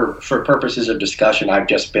 again, for purposes of discussion, I've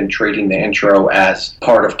just been treating the intro as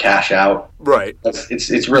part of Cash Out. Right.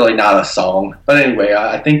 It's really not a song. But anyway,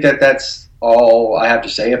 I think that's all I have to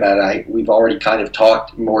say about it. We've already kind of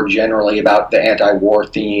talked more generally about the anti-war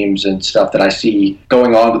themes and stuff that I see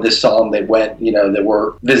going on with this song that that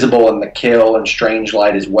were visible in The Kill and Strange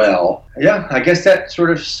Light as well. Yeah, I guess that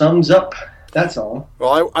sort of sums up that song.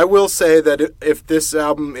 Well, I will say that if this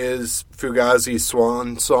album is Fugazi's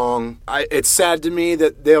swan song, it's sad to me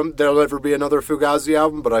that there'll never be another Fugazi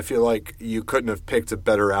album, but I feel like you couldn't have picked a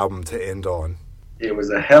better album to end on. It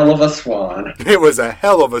was a hell of a swan. It was a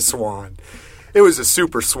hell of a swan. It was a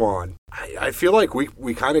super swan. I feel like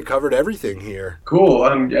we kind of covered everything here. Cool.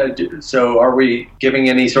 So are we giving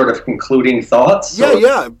any sort of concluding thoughts?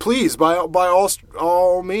 Yeah. Please, by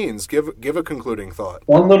all means, give a concluding thought.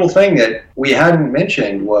 One little thing that we hadn't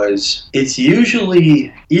mentioned was it's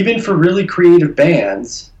usually, even for really creative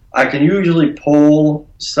bands, I can usually pull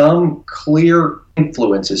some clear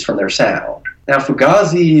influences from their sound. Now,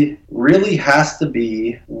 Fugazi really has to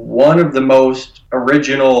be one of the most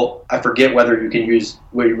original. I forget whether you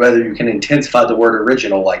can intensify the word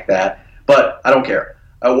original like that, but I don't care.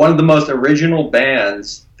 One of the most original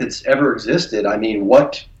bands that's ever existed. I mean,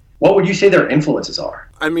 what would you say their influences are?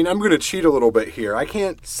 I mean, I'm going to cheat a little bit here. I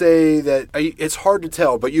can't say that it's hard to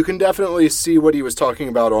tell, but you can definitely see what he was talking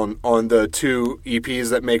about on the 2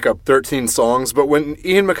 EPs that make up 13 songs. But when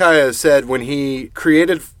Ian MacKaye said when he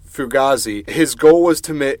created Fugazi, his goal was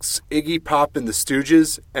to mix Iggy Pop and the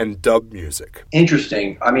Stooges and dub music.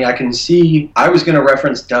 Interesting. I mean, I was going to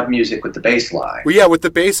reference dub music with the bass line. Well, yeah, with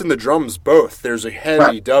the bass and the drums both, there's a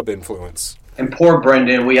heavy dub influence. And poor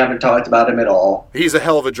Brendan, we haven't talked about him at all. He's a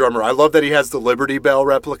hell of a drummer. I love that he has the Liberty Bell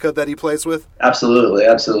replica that he plays with. Absolutely.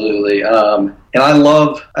 And I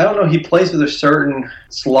don't know, he plays with a certain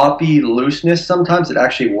sloppy looseness sometimes. It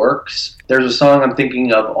actually works. There's a song I'm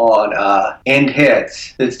thinking of on End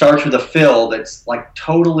Hits that starts with a fill that's like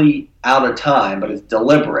totally out of time, but it's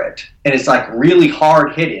deliberate. And it's like really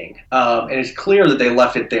hard hitting. And it's clear that they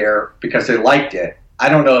left it there because they liked it. I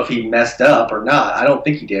don't know if he messed up or not. I don't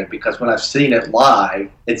think he did, because when I've seen it live,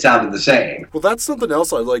 it sounded the same. Well, that's something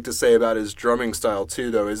else I'd like to say about his drumming style, too,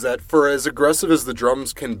 though, is that for as aggressive as the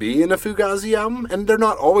drums can be in a Fugazi album, and they're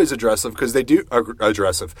not always aggressive because they do...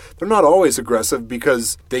 aggressive. They're not always aggressive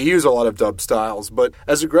because they use a lot of dub styles, but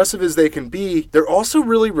as aggressive as they can be, they're also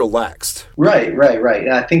really relaxed. Right.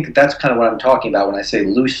 And I think that's kind of what I'm talking about when I say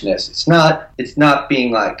looseness. It's not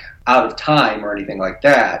being like out of time or anything like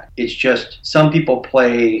that. It's just some people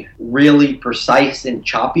play really precise and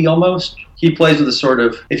choppy almost. He plays with a sort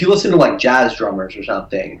of, if you listen to like jazz drummers or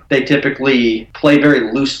something, they typically play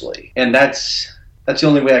very loosely. And that's the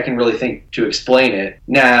only way I can really think to explain it.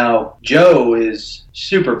 Now, Joe is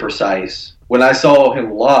super precise. When I saw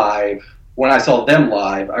them live,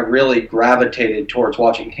 I really gravitated towards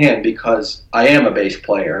watching him because I am a bass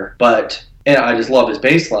player, and I just love his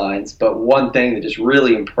bass lines, but one thing that just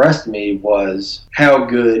really impressed me was how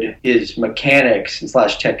good his mechanics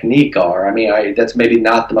 / technique are. I mean, that's maybe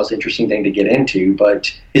not the most interesting thing to get into,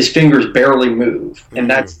 but his fingers barely move. And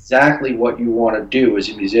that's exactly what you want to do as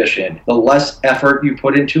a musician. The less effort you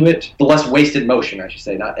put into it, the less wasted motion, I should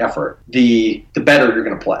say, not effort, the better you're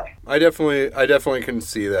going to play. I definitely can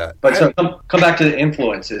see that. But so come back to the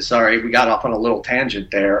influences. Sorry, we got off on a little tangent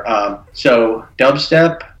there. So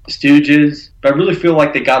dubstep, Stooges, but I really feel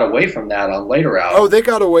like they got away from that on later albums. Oh, they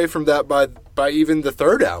got away from that by even the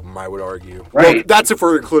third album, I would argue. Right. Well, that's if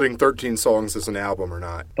we're including 13 songs as an album or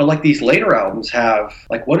not. But like these later albums have,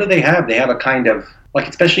 like, what do they have? They have a kind of, like,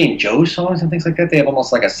 especially in Joe's songs and things like that, they have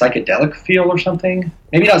almost like a psychedelic feel or something.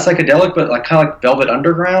 Maybe not psychedelic, but like kind of like Velvet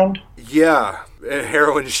Underground. Yeah.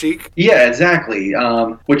 Heroin chic? Yeah, exactly.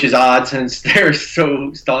 Which is odd since they're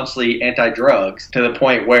so staunchly anti-drugs, to the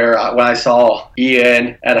point where when I saw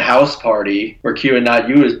Ian at a house party where Q and Not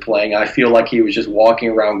You was playing, I feel like he was just walking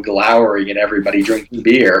around glowering and everybody drinking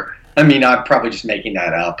beer. I mean, I'm probably just making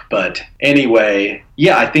that up. But anyway,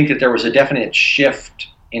 yeah, I think that there was a definite shift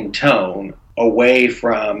in tone away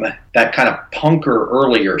from that kind of punker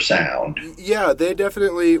earlier sound. Yeah, they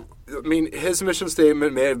definitely... I mean, his mission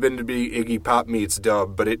statement may have been to be Iggy Pop meets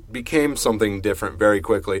dub, but it became something different very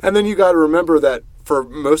quickly. And then you got to remember that for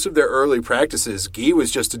most of their early practices, Guy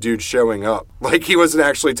was just a dude showing up. Like, he wasn't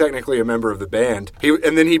actually technically a member of the band.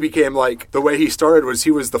 And then he became, like, the way he started was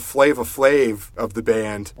he was the Flava Flav of the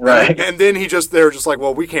band. Right. And then they were just like,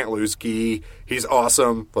 well, we can't lose Guy. He's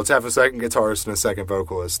awesome. Let's have a second guitarist and a second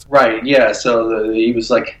vocalist. Right, yeah. So he was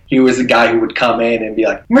the guy who would come in and be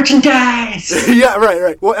like, merchandise! Yeah,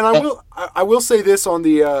 right. Well, and I will say this on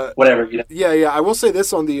the... whatever, you know. Yeah, I will say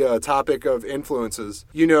this on the topic of influences.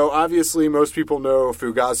 You know, obviously most people know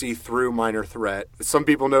Fugazi through Minor Threat. Some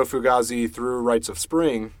people know Fugazi through Rites of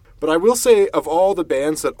Spring. But I will say, of all the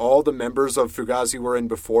bands that all the members of Fugazi were in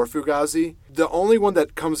before Fugazi, the only one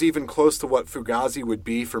that comes even close to what Fugazi would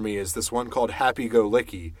be for me is this one called Happy Go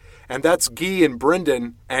Licky. And that's Guy and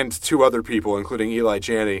Brendan and 2 other people, including Eli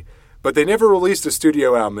Janney. But they never released a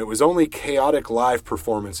studio album. It was only chaotic live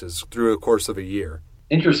performances through a course of a year.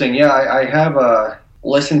 Interesting. Yeah, I have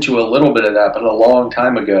listened to a little bit of that, but a long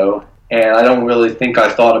time ago. And I don't really think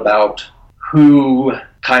I thought about who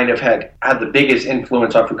kind of had the biggest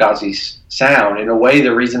influence on Fugazi's sound. In a way,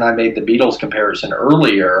 the reason I made the Beatles comparison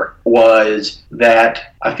earlier was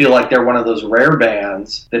that I feel like they're one of those rare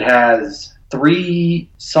bands that has 3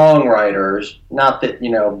 songwriters, not that,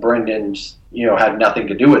 Brendan's, had nothing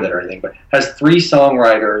to do with it or anything, but has 3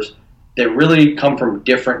 songwriters that really come from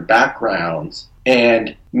different backgrounds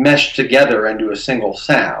and mesh together into a single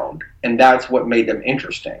sound. And that's what made them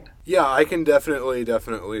interesting. Yeah, I can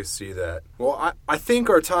definitely see that. Well, I think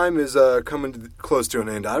our time is coming close to an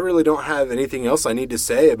end. I really don't have anything else I need to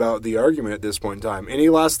say about the argument at this point in time. Any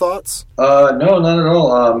last thoughts? No, not at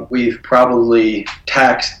all. We've probably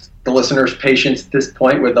taxed the listeners' patience at this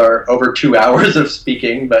point with our over 2 hours of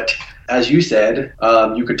speaking, but as you said,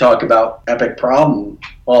 you could talk about Epic Problem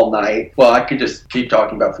all night. Well, I could just keep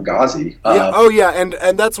talking about Fugazi.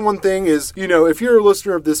 And that's one thing is, if you're a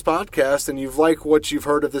listener of this podcast and you've liked what you've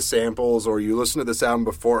heard of the samples or you listen to this album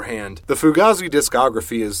beforehand, the Fugazi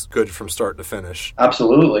discography is good from start to finish.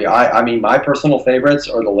 Absolutely. I mean, my personal favorites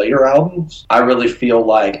are the later albums. I really feel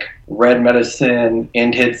like Red Medicine,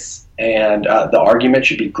 End Hits, and The Argument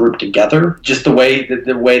should be grouped together, just the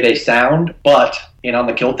way they sound, but On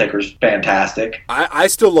the Kill Taker's fantastic. I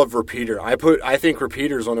still love Repeater. I think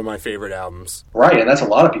Repeater is one of my favorite albums. Right, and that's a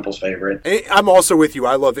lot of people's favorite. I'm also with you.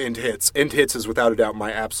 I love End Hits. End Hits is without a doubt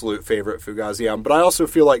my absolute favorite Fugazi album, but I also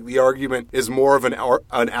feel like The Argument is more of an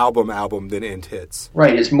album than End Hits.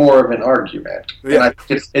 Right, it's more of an argument. Yeah. And I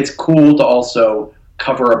think it's cool to also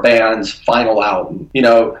cover a band's final album.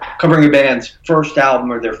 Covering a band's first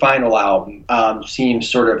album or their final album seems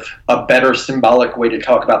sort of a better symbolic way to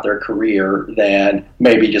talk about their career than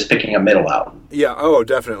maybe just picking a middle album. Yeah,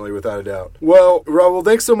 definitely, without a doubt. Well, Raul,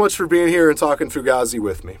 thanks so much for being here and talking Fugazi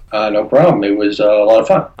with me. No problem. It was a lot of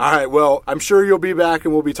fun. All right, well, I'm sure you'll be back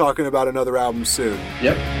and we'll be talking about another album soon.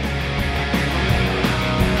 Yep.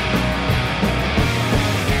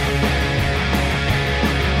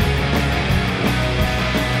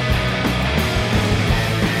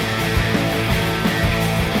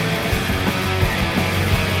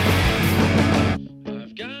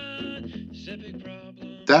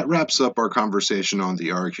 That wraps up our conversation on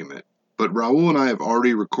The Argument, but Raul and I have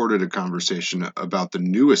already recorded a conversation about the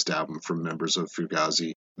newest album from members of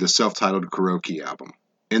Fugazi, the self-titled Kuroki album.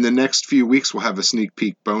 In the next few weeks, we'll have a sneak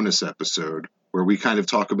peek bonus episode where we kind of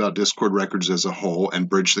talk about Dischord Records as a whole and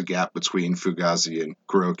bridge the gap between Fugazi and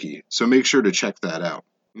Kuroki, so make sure to check that out.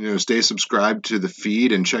 Stay subscribed to the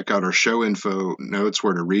feed and check out our show info notes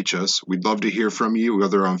where to reach us. We'd love to hear from you,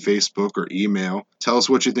 whether on Facebook or email. Tell us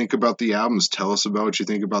what you think about the albums. Tell us about what you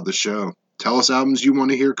think about the show. Tell us albums you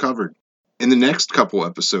want to hear covered. In the next couple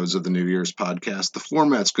episodes of the New Year's podcast, the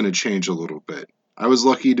format's going to change a little bit. I was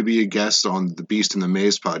lucky to be a guest on the Beast in the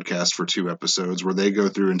Maze podcast for 2 episodes where they go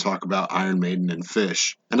through and talk about Iron Maiden and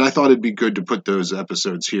Fish, and I thought it'd be good to put those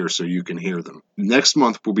episodes here so you can hear them. Next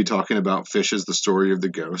month we'll be talking about Fish as the Story of the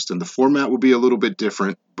Ghost, and the format will be a little bit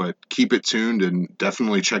different, but keep it tuned and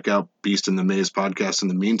definitely check out Beast in the Maze podcast in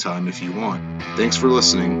the meantime if you want. Thanks for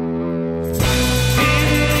listening.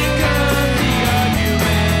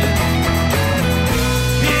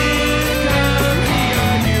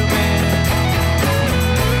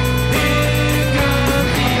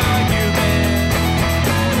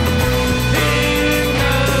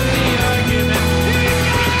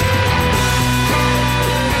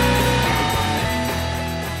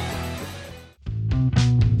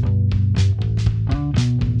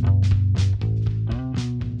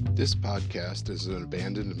 This podcast is an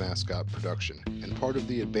Abandoned Mascot production and part of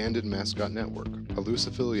the Abandoned Mascot Network, a loose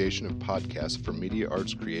affiliation of podcasts for media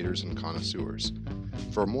arts creators and connoisseurs.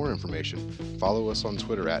 For more information, follow us on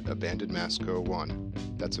Twitter at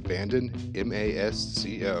AbandonedMasco1. That's Abandoned,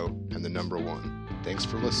 MASCO, and the number 1. Thanks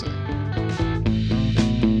for listening.